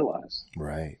even realize.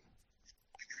 Right.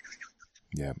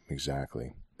 Yeah,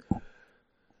 exactly.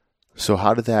 So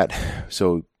how did that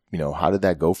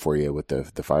go for you with the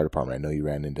fire department? I know you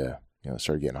ran into, it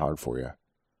started getting hard for you.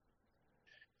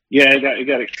 Yeah, it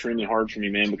got extremely hard for me,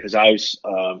 man, because I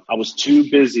was too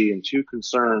busy and too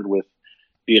concerned with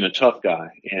being a tough guy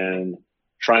and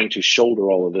trying to shoulder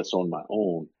all of this on my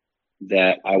own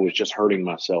that I was just hurting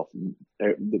myself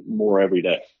more every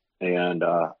day. And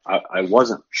I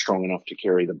wasn't strong enough to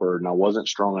carry the burden. I wasn't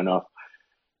strong enough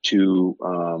to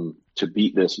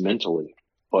beat this mentally.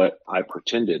 But I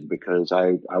pretended because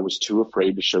I was too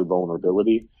afraid to show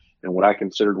vulnerability and what I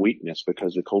considered weakness,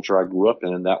 because the culture I grew up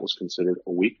in, that was considered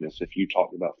a weakness if you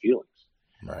talked about feelings.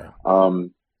 Right.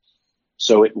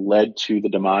 So it led to the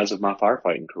demise of my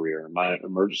firefighting career, my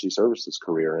emergency services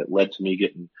career. It led to me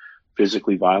getting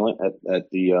physically violent at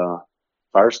the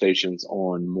fire stations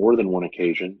on more than one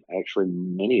occasion, actually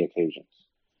many occasions.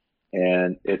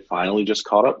 And it finally just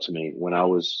caught up to me when I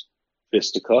was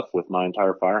fist to cuff with my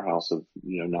entire firehouse of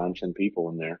 9-10 people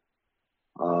in there.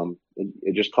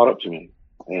 It just caught up to me,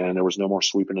 and there was no more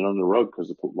sweeping it under the rug because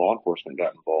the law enforcement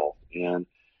got involved, and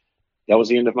that was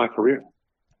the end of my career.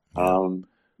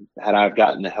 Had I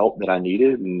gotten the help that I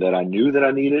needed and that I knew that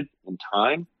I needed in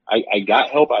time, I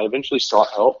got help. I eventually sought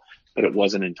help, but it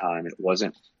wasn't in time. It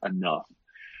wasn't enough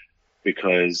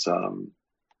because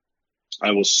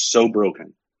I was so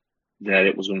broken that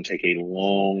it was going to take a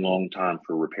long, long time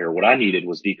for repair. What I needed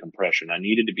was decompression. I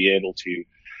needed to be able to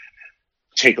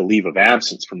take a leave of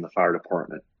absence from the fire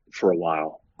department for a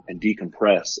while and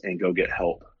decompress and go get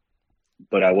help.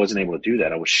 But I wasn't able to do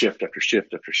that. I was shift after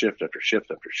shift after shift after shift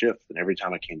after shift. And every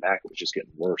time I came back, it was just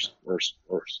getting worse, worse,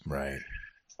 worse. Right.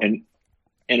 And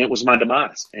it was my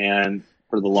demise. And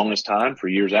for the longest time, for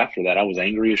years after that, I was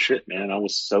angry as shit, man. I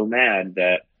was so mad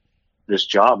that this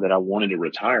job that I wanted to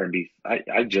retire and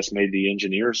I just made the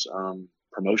engineer's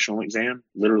promotional exam.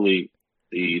 Literally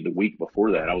the week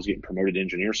before that, I was getting promoted to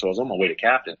engineer. So I was on my way to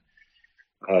captain.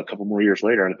 A couple more years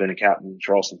later, I'd been a captain in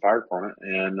Charleston Fire Department,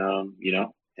 and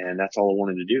and that's all I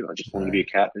wanted to do. I just wanted to be a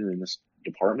captain in this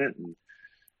department, and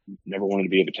never wanted to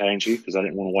be a battalion chief because I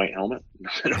didn't want a white helmet.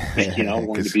 I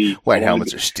wanted to be white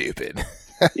helmets are stupid.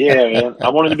 Yeah, man. I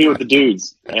wanted to be with the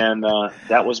dudes, and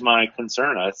that was my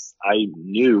concern. I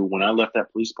knew when I left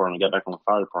that police department, got back on the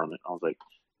fire department, I was like,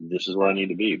 this is where I need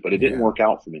to be. But it didn't work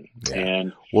out for me. Yeah.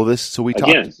 And I was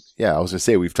gonna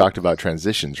say, we've talked about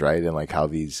transitions, right? And like how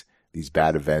these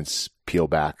bad events peel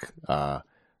back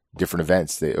different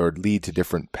events or lead to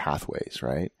different pathways,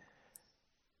 right?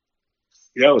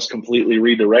 Yeah, I was completely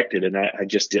redirected, and I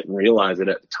just didn't realize it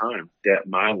at the time that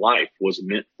my life was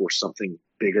meant for something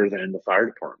bigger than the fire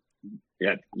department.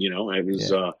 Yeah, I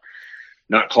was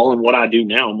not calling what I do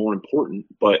now more important,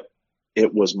 but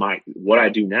it was what I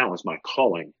do now is my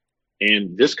calling.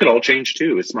 And this could all change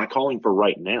too. It's my calling for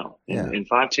right now. And in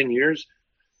 5-10 years,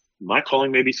 my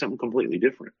calling may be something completely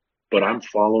different, but I'm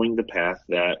following the path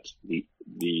that the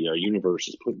universe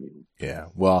has put me in. Yeah.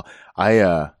 Well,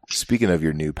 I speaking of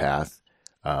your new path,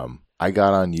 I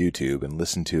got on YouTube and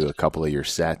listened to a couple of your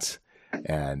sets,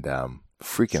 and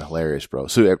freaking hilarious, bro.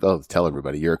 So I'll tell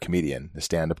everybody, you're a comedian, a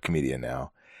stand-up comedian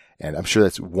now, and I'm sure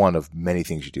that's one of many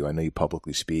things you do. I know you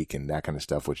publicly speak and that kind of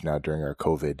stuff, which now during our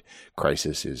COVID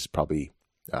crisis is probably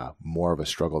more of a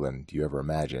struggle than you ever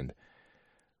imagined.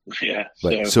 Yeah.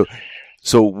 But so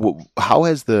how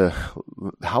has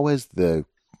the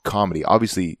comedy,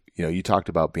 obviously, you talked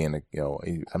about being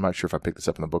I'm not sure if I picked this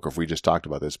up in the book or if we just talked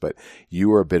about this, but you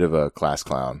were a bit of a class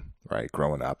clown, right,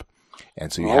 growing up.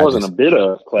 And so I wasn't a bit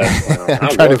of a class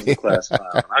clown. I was a class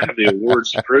clown. I have the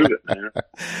awards to prove it, man.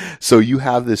 So you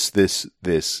have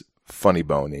this funny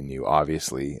bone in you,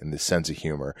 obviously, and this sense of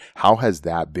humor. How has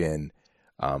that been?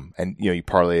 And you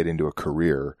parlay it into a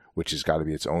career, which has got to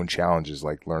be its own challenges,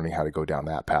 like learning how to go down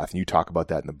that path. And you talk about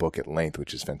that in the book at length,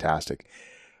 which is fantastic.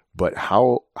 But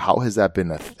how has that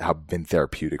been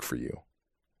therapeutic for you?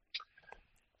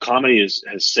 Comedy has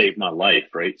saved my life,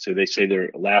 right? So they say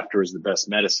their laughter is the best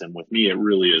medicine. With me, it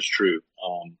really is true.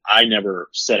 I never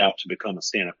set out to become a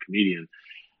stand-up comedian,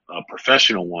 a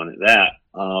professional one at that.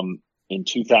 In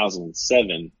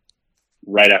 2007,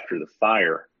 right after the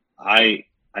fire, I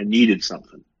needed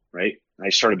something, right? I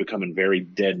started becoming very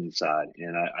dead inside,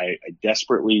 and I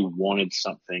desperately wanted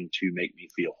something to make me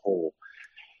feel whole.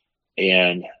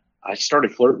 And I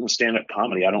started flirting with stand-up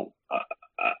comedy.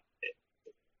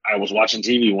 I was watching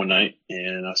TV one night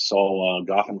and I saw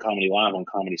Gotham Comedy Live on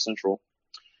Comedy Central,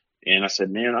 and I said,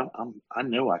 "Man, I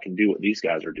know I can do what these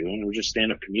guys are doing. We're just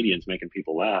stand-up comedians making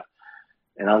people laugh."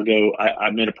 And I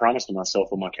made a promise to myself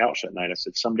on my couch that night. I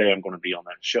said, "Someday I'm going to be on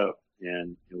that show."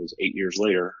 And it was 8 years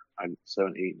later.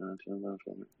 7, 8, 9, 10, 11,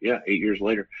 12. Yeah, 8 years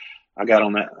later, I got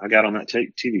on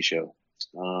that TV show.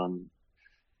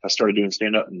 I started doing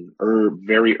stand-up in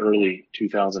very early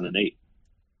 2008.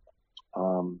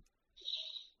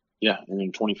 And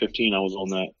in 2015, I was on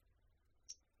that,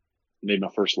 made my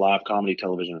first live comedy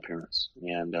television appearance.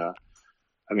 And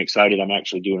I'm excited. I'm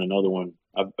actually doing another one.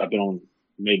 I've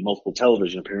made multiple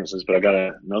television appearances, but I got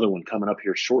another one coming up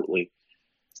here shortly.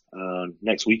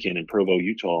 Next weekend in Provo,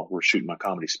 Utah, we're shooting my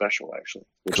comedy special, actually,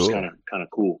 which is kind of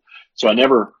cool. So I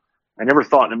never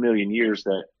thought in a million years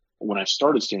that when I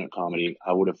started stand-up comedy,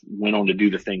 I would have went on to do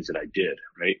the things that I did,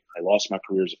 right? I lost my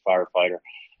career as a firefighter.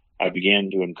 I began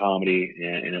doing comedy,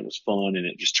 and it was fun, and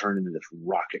it just turned into this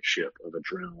rocket ship of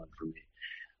adrenaline for me.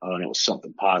 And it was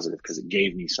something positive because it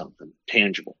gave me something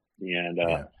tangible. And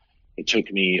it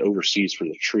took me overseas for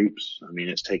the troops. I mean,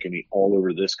 it's taken me all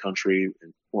over this country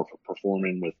and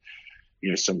performing with,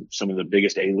 some of the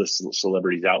biggest A-list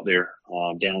celebrities out there,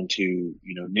 down to,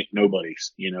 Nick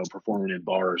Nobodies, performing in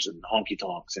bars and honky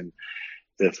tonks and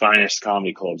the finest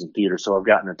comedy clubs and theaters. So I've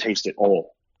gotten to taste it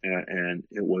all, and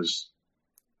it was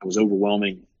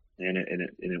overwhelming, and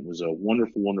it was a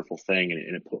wonderful, wonderful thing,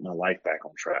 and it put my life back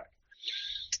on track.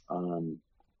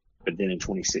 But then in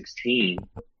 2016,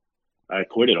 I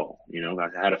quit it all. I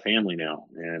had a family now,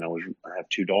 and I have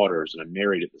 2 daughters, and I'm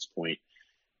married at this point,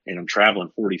 and I'm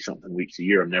traveling 40 something weeks a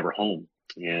year. I'm never home,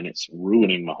 and it's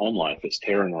ruining my home life. It's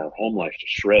tearing our home life to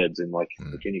shreds. And like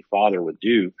any father would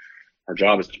do, our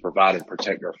job is to provide and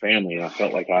protect our family. And I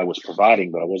felt like I was providing,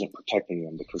 but I wasn't protecting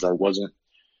them because I wasn't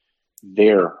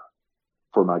there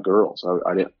for my girls.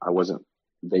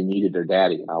 They needed their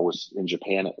daddy. I was in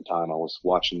Japan at the time. I was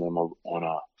watching them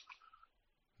on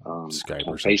Skype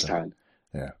or FaceTime.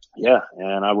 Yeah. Yeah.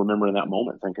 And I remember in that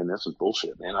moment thinking, this is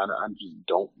bullshit, man. I just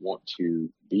don't want to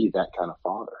be that kind of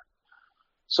father.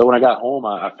 So when I got home,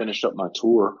 I finished up my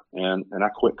tour and I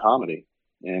quit comedy.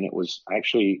 And it was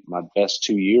actually my best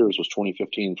 2 years was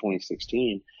 2015 and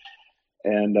 2016.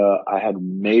 And I had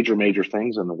major, major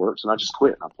things in the works, and I just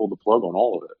quit. And I pulled the plug on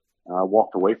all of it. And I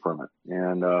walked away from it.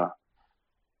 And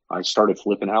I started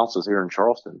flipping houses here in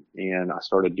Charleston. And I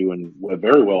started doing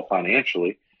very well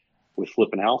financially with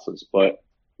flipping houses. But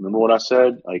remember what I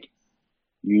said? Like,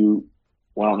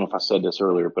 well, I don't know if I said this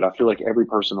earlier, but I feel like every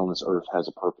person on this earth has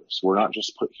a purpose. We're not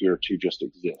just put here to just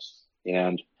exist.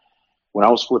 And when I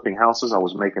was flipping houses, I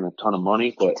was making a ton of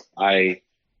money, but I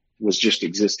was just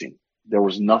existing. There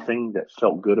was nothing that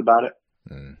felt good about it.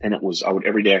 And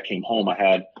every day I came home,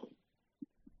 I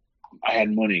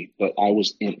had money, but I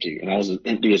was empty, and I was as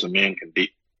empty as a man can be.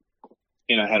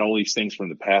 And I had all these things from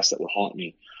the past that would haunt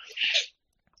me.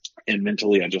 And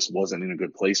mentally, I just wasn't in a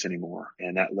good place anymore.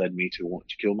 And that led me to want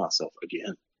to kill myself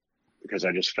again, because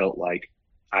I just felt like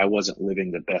I wasn't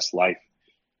living the best life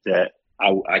that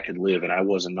I could live. And I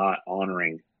was not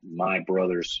honoring my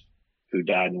brothers who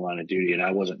died in the line of duty. And I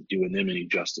wasn't doing them any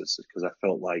justice, because I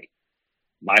felt like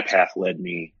my path led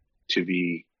me to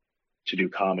do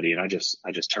comedy. And I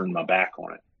just turned my back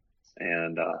on it.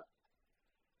 And,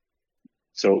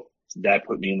 so that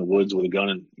put me in the woods with a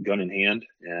gun in hand.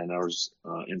 And there was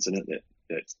an incident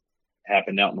that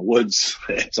happened out in the woods.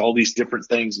 It's all these different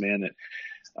things, man, that,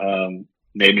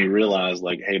 made me realize,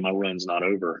 like, hey, my run's not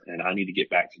over, and I need to get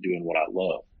back to doing what I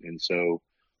love. And so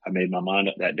I made my mind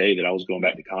up that day that I was going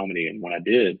back to comedy. And when I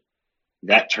did,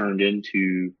 that turned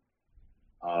into,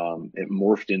 it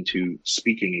morphed into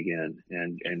speaking again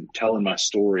and telling my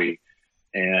story.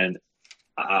 And,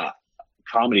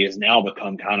 comedy has now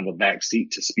become kind of a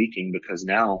backseat to speaking, because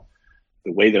now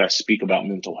the way that I speak about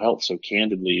mental health so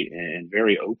candidly and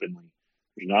very openly,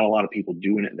 there's not a lot of people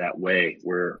doing it that way,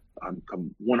 where I'm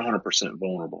 100%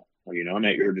 vulnerable. You know, I'm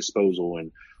at your disposal,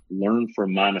 and learn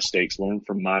from my mistakes, learn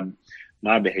from my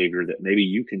behavior, that maybe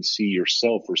you can see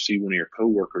yourself or see one of your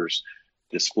coworkers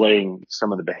displaying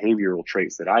some of the behavioral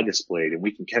traits that I displayed, and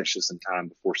we can catch this in time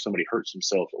before somebody hurts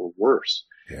themselves or worse.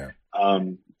 Yeah.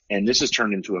 And this has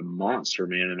turned into a monster,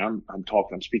 man. And I'm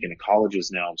speaking to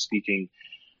colleges now. I'm speaking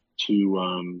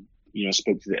to, I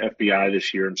spoke to the FBI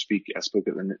this year. I spoke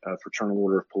at the Fraternal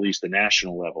Order of Police, the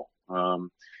national level.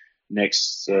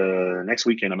 Next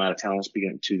weekend, I'm out of town. I'm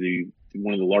speaking to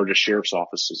one of the largest sheriff's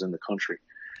offices in the country,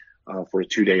 for a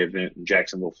 2-day event in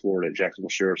Jacksonville, Florida, Jacksonville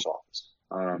Sheriff's Office.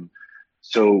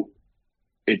 So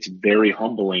it's very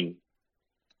humbling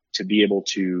to be able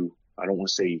to, I don't want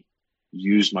to say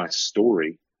use my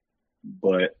story,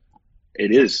 but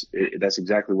that's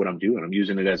exactly what I'm doing. I'm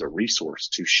using it as a resource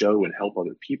to show and help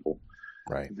other people,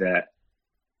 right, that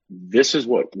this is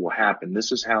what will happen.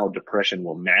 This is how depression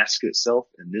will mask itself.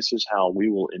 And this is how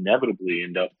we will inevitably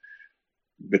end up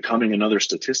becoming another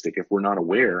statistic if we're not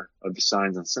aware of the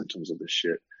signs and symptoms of this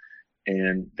shit.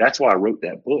 And that's why I wrote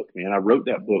that book, man. I wrote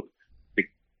that book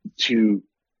to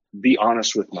be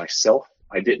honest with myself.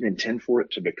 I didn't intend for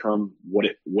it to become what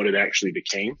it actually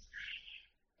became.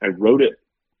 I wrote it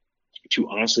to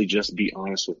honestly just be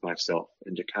honest with myself,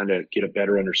 and to kind of get a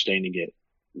better understanding of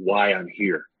why I'm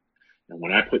here. And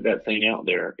when I put that thing out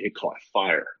there, it caught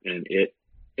fire, and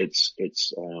it's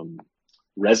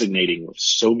resonating with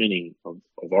so many of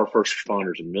our first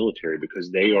responders and military,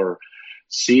 because they are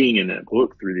seeing in that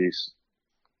book through these,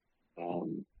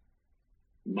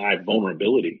 my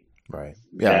vulnerability. Right.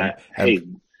 Yeah. Hey,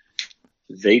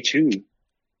 they too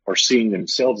are seeing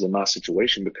themselves in my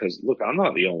situation, because look, I'm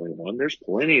not the only one. There's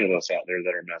plenty of us out there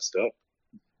that are messed up,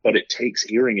 but it takes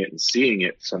hearing it and seeing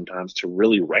it sometimes to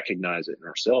really recognize it in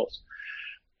ourselves.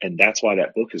 And that's why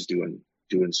that book is doing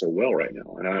so well right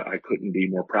now. And I couldn't be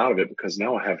more proud of it, because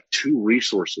now I have 2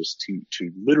 resources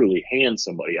to literally hand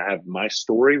somebody. I have my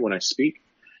story when I speak,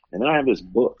 and then I have this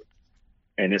book.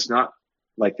 And it's not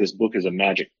like this book is a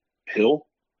magic pill,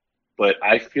 but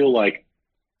I feel like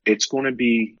it's going to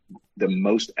be the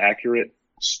most accurate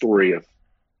story of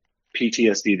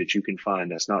PTSD that you can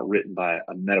find that's not written by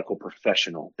a medical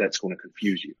professional that's going to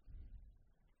confuse you.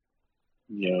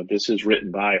 You know, this is written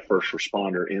by a first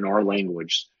responder in our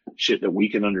language, shit that we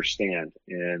can understand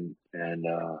and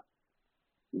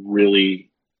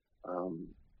really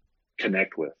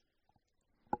connect with.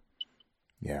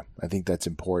 Yeah, I think that's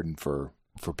important for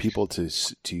people to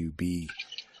see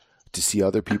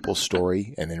other people's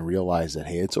story, and then realize that,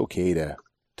 hey, it's okay to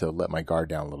let my guard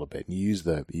down a little bit. And you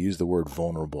use the word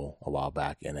vulnerable a while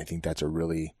back, and I think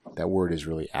that word is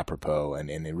really apropos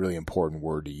and a really important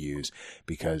word to use,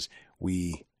 because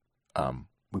we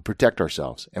protect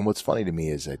ourselves. And what's funny to me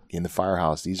is that in the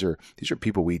firehouse, these are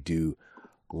people we do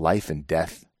life and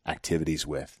death activities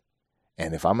with.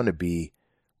 And if I'm going to be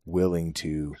willing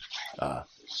to,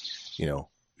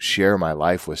 share my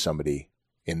life with somebody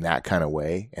in that kind of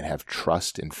way and have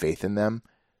trust and faith in them,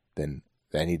 then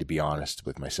I need to be honest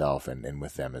with myself and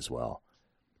with them as well.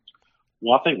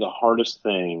 Well, I think the hardest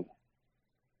thing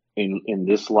in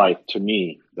this life, to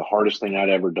me, the hardest thing I'd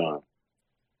ever done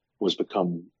was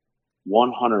become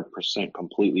 100%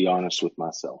 completely honest with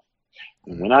myself.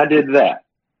 And when I did that,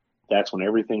 that's when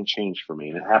everything changed for me.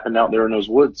 And it happened out there in those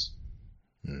woods.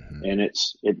 Mm-hmm. And it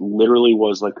literally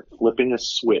was like flipping a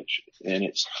switch. And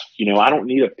it's, I don't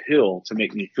need a pill to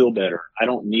make me feel better. I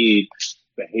don't need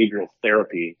behavioral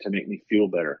therapy to make me feel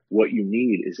better. What you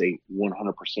need is a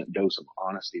 100% dose of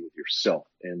honesty with yourself.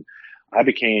 And I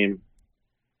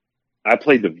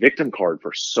played the victim card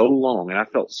for so long, and I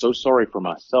felt so sorry for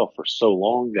myself for so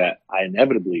long that I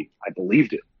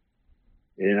believed it.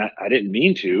 And I didn't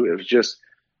mean to. It was just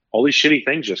all these shitty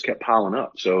things just kept piling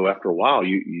up. So after a while,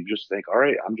 you just think, all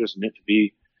right, I'm just meant to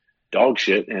be dog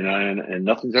shit, and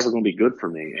nothing's ever going to be good for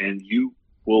me. And you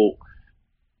will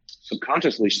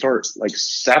subconsciously start like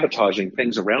sabotaging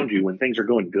things around you when things are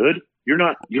going good. You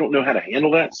don't know how to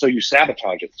handle that. So you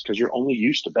sabotage it because you're only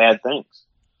used to bad things.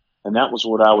 And that was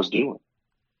what I was doing.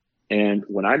 And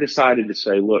when I decided to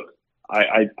say, look,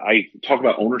 I talk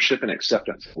about ownership and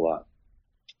acceptance a lot.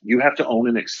 You have to own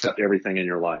and accept everything in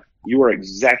your life. You are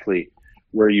exactly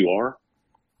where you are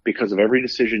because of every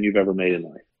decision you've ever made in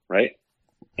life, right?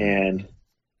 And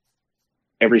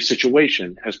every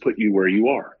situation has put you where you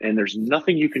are. And there's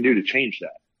nothing you can do to change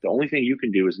that. The only thing you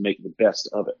can do is make the best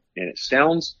of it. And it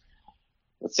sounds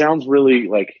really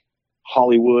like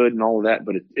Hollywood and all of that,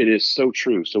 but it is so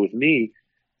true. So with me,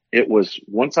 it was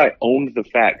once I owned the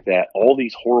fact that all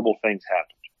these horrible things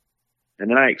happened, and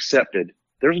then I accepted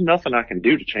there's nothing I can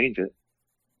do to change it.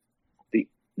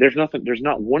 There's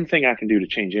not one thing I can do to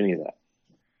change any of that.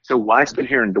 So why sit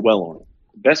here and dwell on it?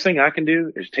 The best thing I can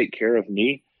do is take care of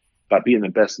me by being the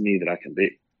best me that I can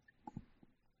be.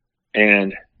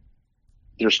 And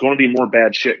there's going to be more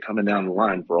bad shit coming down the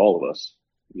line for all of us.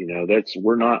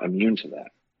 We're not immune to that.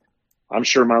 I'm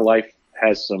sure my life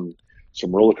has some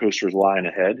roller coasters lying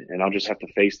ahead, and I'll just have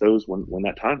to face those when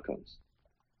that time comes.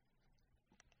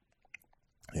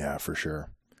 Yeah, for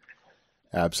sure.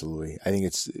 Absolutely. I think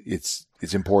it's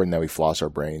important that we floss our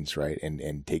brains, right?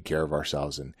 And take care of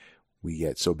ourselves. And we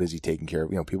get so busy taking care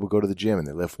of, people go to the gym and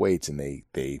they lift weights and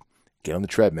they get on the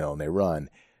treadmill and they run,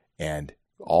 and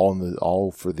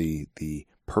all for the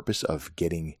purpose of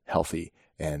getting healthy.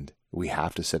 And we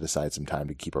have to set aside some time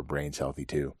to keep our brains healthy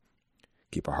too.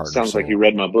 Keep our heart. Sounds like you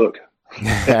read my book.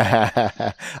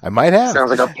 I might have. Sounds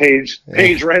like a page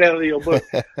right out of the old book.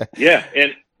 Yeah.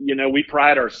 And, we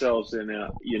pride ourselves in,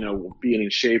 being in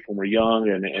shape when we're young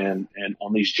and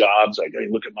on these jobs. I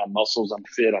look at my muscles. I'm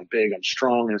fit. I'm big. I'm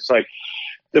strong. And it's like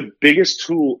the biggest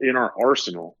tool in our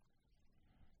arsenal.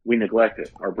 We neglect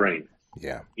it, our brain.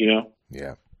 Yeah. Yeah.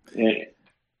 And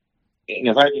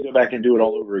if I had to go back and do it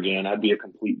all over again, I'd be a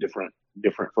complete different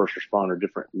first responder,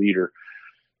 different leader.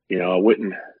 I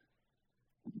wouldn't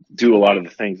do a lot of the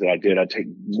things that I did. I'd take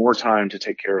more time to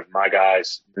take care of my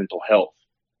guys' mental health.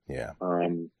 Yeah.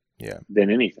 Than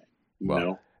anything.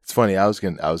 It's funny. I was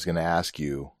gonna ask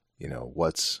you,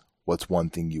 what's one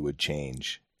thing you would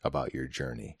change about your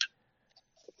journey?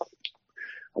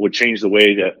 I would change the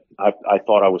way that I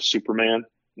thought I was Superman,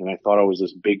 and I thought I was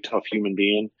this big, tough human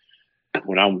being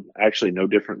when I'm actually no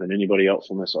different than anybody else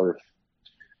on this earth.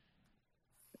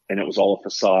 And it was all a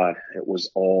facade. It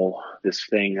was all this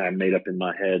thing I made up in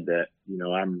my head that,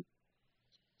 I'm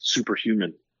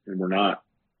superhuman, and we're not.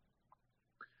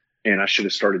 And I should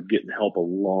have started getting help a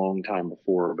long time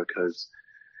before, because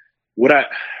like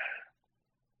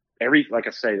I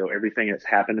say though, everything that's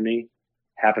happened to me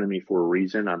for a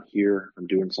reason. I'm here. I'm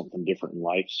doing something different in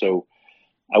life. So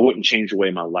I wouldn't change the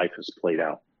way my life has played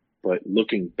out. But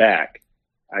looking back,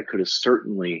 I could have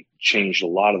certainly changed a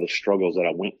lot of the struggles that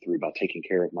I went through by taking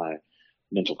care of my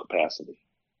mental capacity.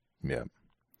 Yeah.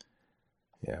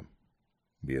 Yeah.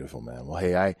 Beautiful, man. Well,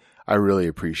 hey, I really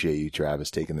appreciate you, Travis,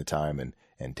 taking the time and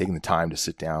taking the time to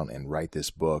sit down and write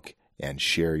this book and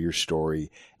share your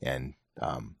story and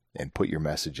put your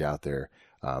message out there.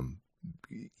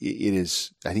 It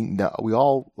is, I think we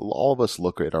all of us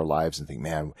look at our lives and think,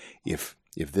 man, if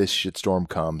this shitstorm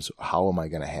comes, how am I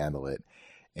going to handle it?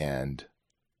 And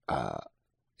I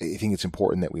think it's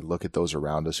important that we look at those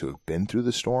around us who have been through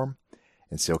the storm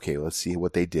and say, okay, let's see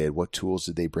what they did. What tools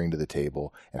did they bring to the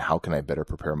table? And how can I better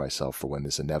prepare myself for when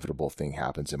this inevitable thing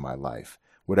happens in my life?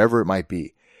 Whatever it might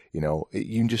be,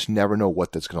 you just never know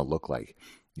what that's going to look like.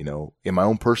 In my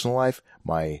own personal life,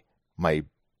 my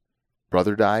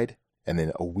brother died, and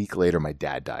then a week later, my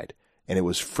dad died. And it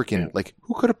was freaking like,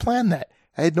 who could have planned that?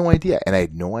 I had no idea, and I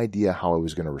had no idea how I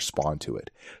was going to respond to it.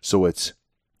 So it's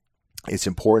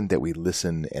important that we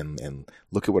listen and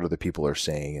look at what other people are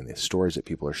saying and the stories that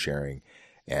people are sharing,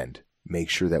 and make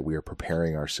sure that we are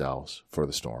preparing ourselves for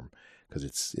the storm, because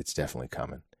it's definitely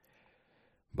coming.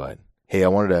 But hey,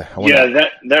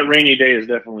 that rainy day is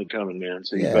definitely coming, man.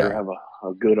 So you Yeah. better have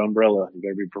a good umbrella. You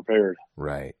better be prepared.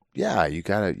 Right. Yeah, you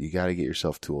gotta get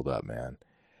yourself tooled up, man.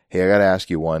 Hey, I gotta ask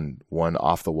you one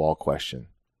off the wall question.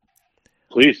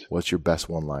 Please. What's your best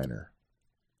one-liner?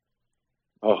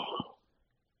 Oh.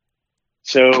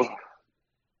 So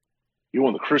you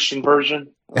want the Christian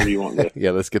version, or do you want the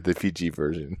Yeah, let's get the PG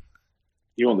version.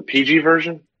 You want the PG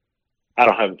version? I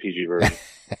don't have a PG version.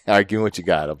 All right, give me what you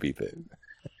got. I'll beep it.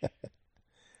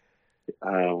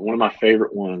 One of my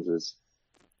favorite ones is,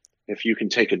 if you can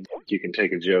take a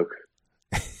joke.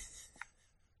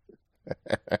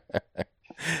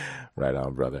 Right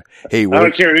on, brother. Hey, I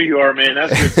don't care who you are, man.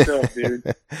 That's good stuff,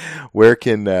 dude. Where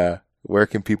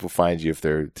can people find you if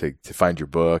they're to find your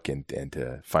book and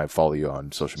to follow you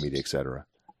on social media, etc.?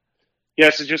 Yeah,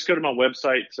 so just go to my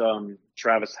website,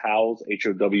 Travis Howze,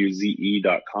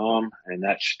 HOWZE.com, and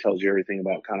that tells you everything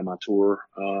about kind of my tour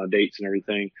dates and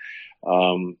everything.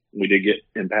 We did get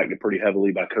impacted pretty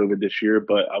heavily by COVID this year,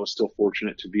 but I was still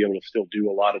fortunate to be able to still do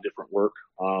a lot of different work.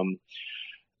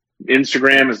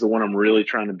 Instagram is the one I'm really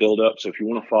trying to build up. So if you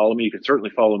want to follow me, you can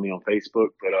certainly follow me on Facebook,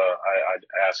 but I'd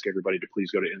ask everybody to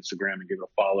please go to Instagram and give it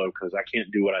a follow, because I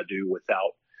can't do what I do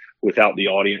without the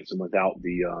audience and without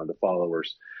the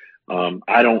followers.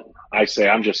 I say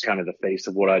I'm just kind of the face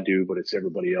of what I do, but it's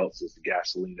everybody else is the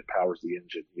gasoline that powers the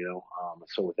engine, you know?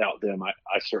 So without them, I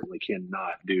certainly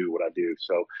cannot do what I do.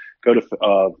 So go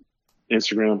to,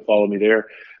 Instagram, follow me there.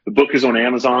 The book is on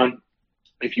Amazon.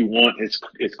 If you want,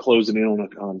 it's closing in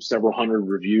on several hundred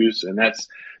reviews. And that's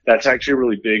actually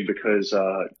really big, because,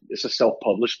 it's a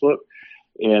self-published book,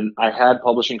 and I had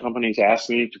publishing companies ask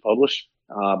me to publish,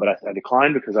 but I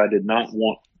declined, because I did not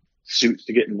want suits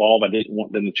to get involved. I didn't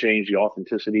want them to change the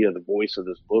authenticity of the voice of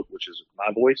this book, which is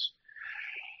my voice.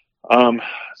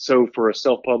 So for a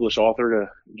self-published author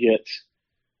to get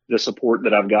the support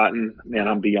that I've gotten, man,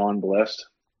 I'm beyond blessed,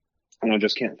 and I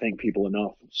just can't thank people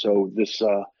enough. So this,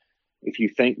 if you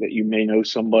think that you may know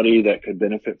somebody that could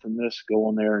benefit from this, go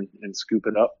on there and scoop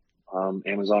it up.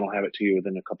 Amazon will have it to you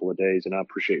within a couple of days, and I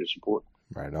appreciate your support.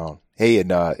 Right on. Hey,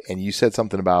 and you said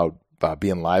something about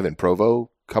being live in Provo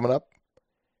coming up.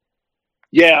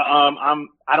 Yeah,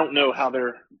 I don't know how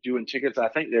they're doing tickets. I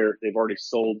think they've already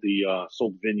sold the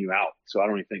venue out, so I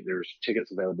don't even think there's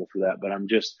tickets available for that. But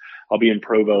I'll be in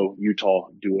Provo, Utah,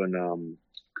 doing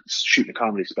shooting a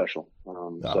comedy special.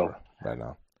 So right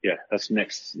now, yeah, that's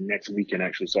next weekend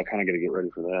actually. So I kind of got to get ready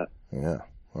for that. Yeah.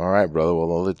 All right, brother.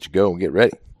 Well, I'll let you go and get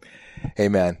ready. Hey,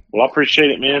 man. Well, I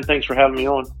appreciate it, man. Thanks for having me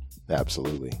on.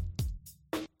 Absolutely.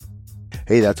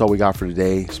 Hey, that's all we got for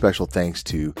today. Special thanks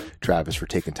to Travis for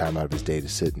taking time out of his day to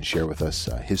sit and share with us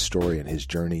his story and his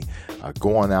journey.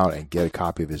 Go on out and get a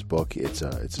copy of his book. It's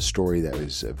a story that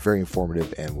is very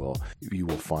informative and you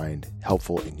will find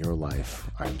helpful in your life,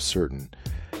 I'm certain.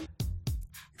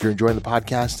 If you're enjoying the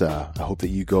podcast, I hope that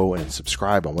you go and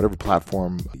subscribe on whatever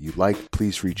platform you like.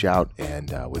 Please reach out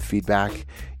and with feedback,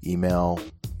 email,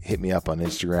 hit me up on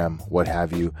Instagram, what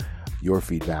have you. Your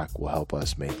feedback will help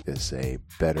us make this a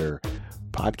better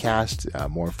podcast,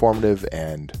 more informative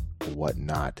and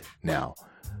whatnot. Now,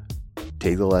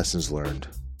 take the lessons learned,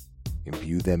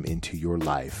 imbue them into your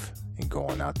life, and go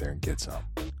on out there and get some.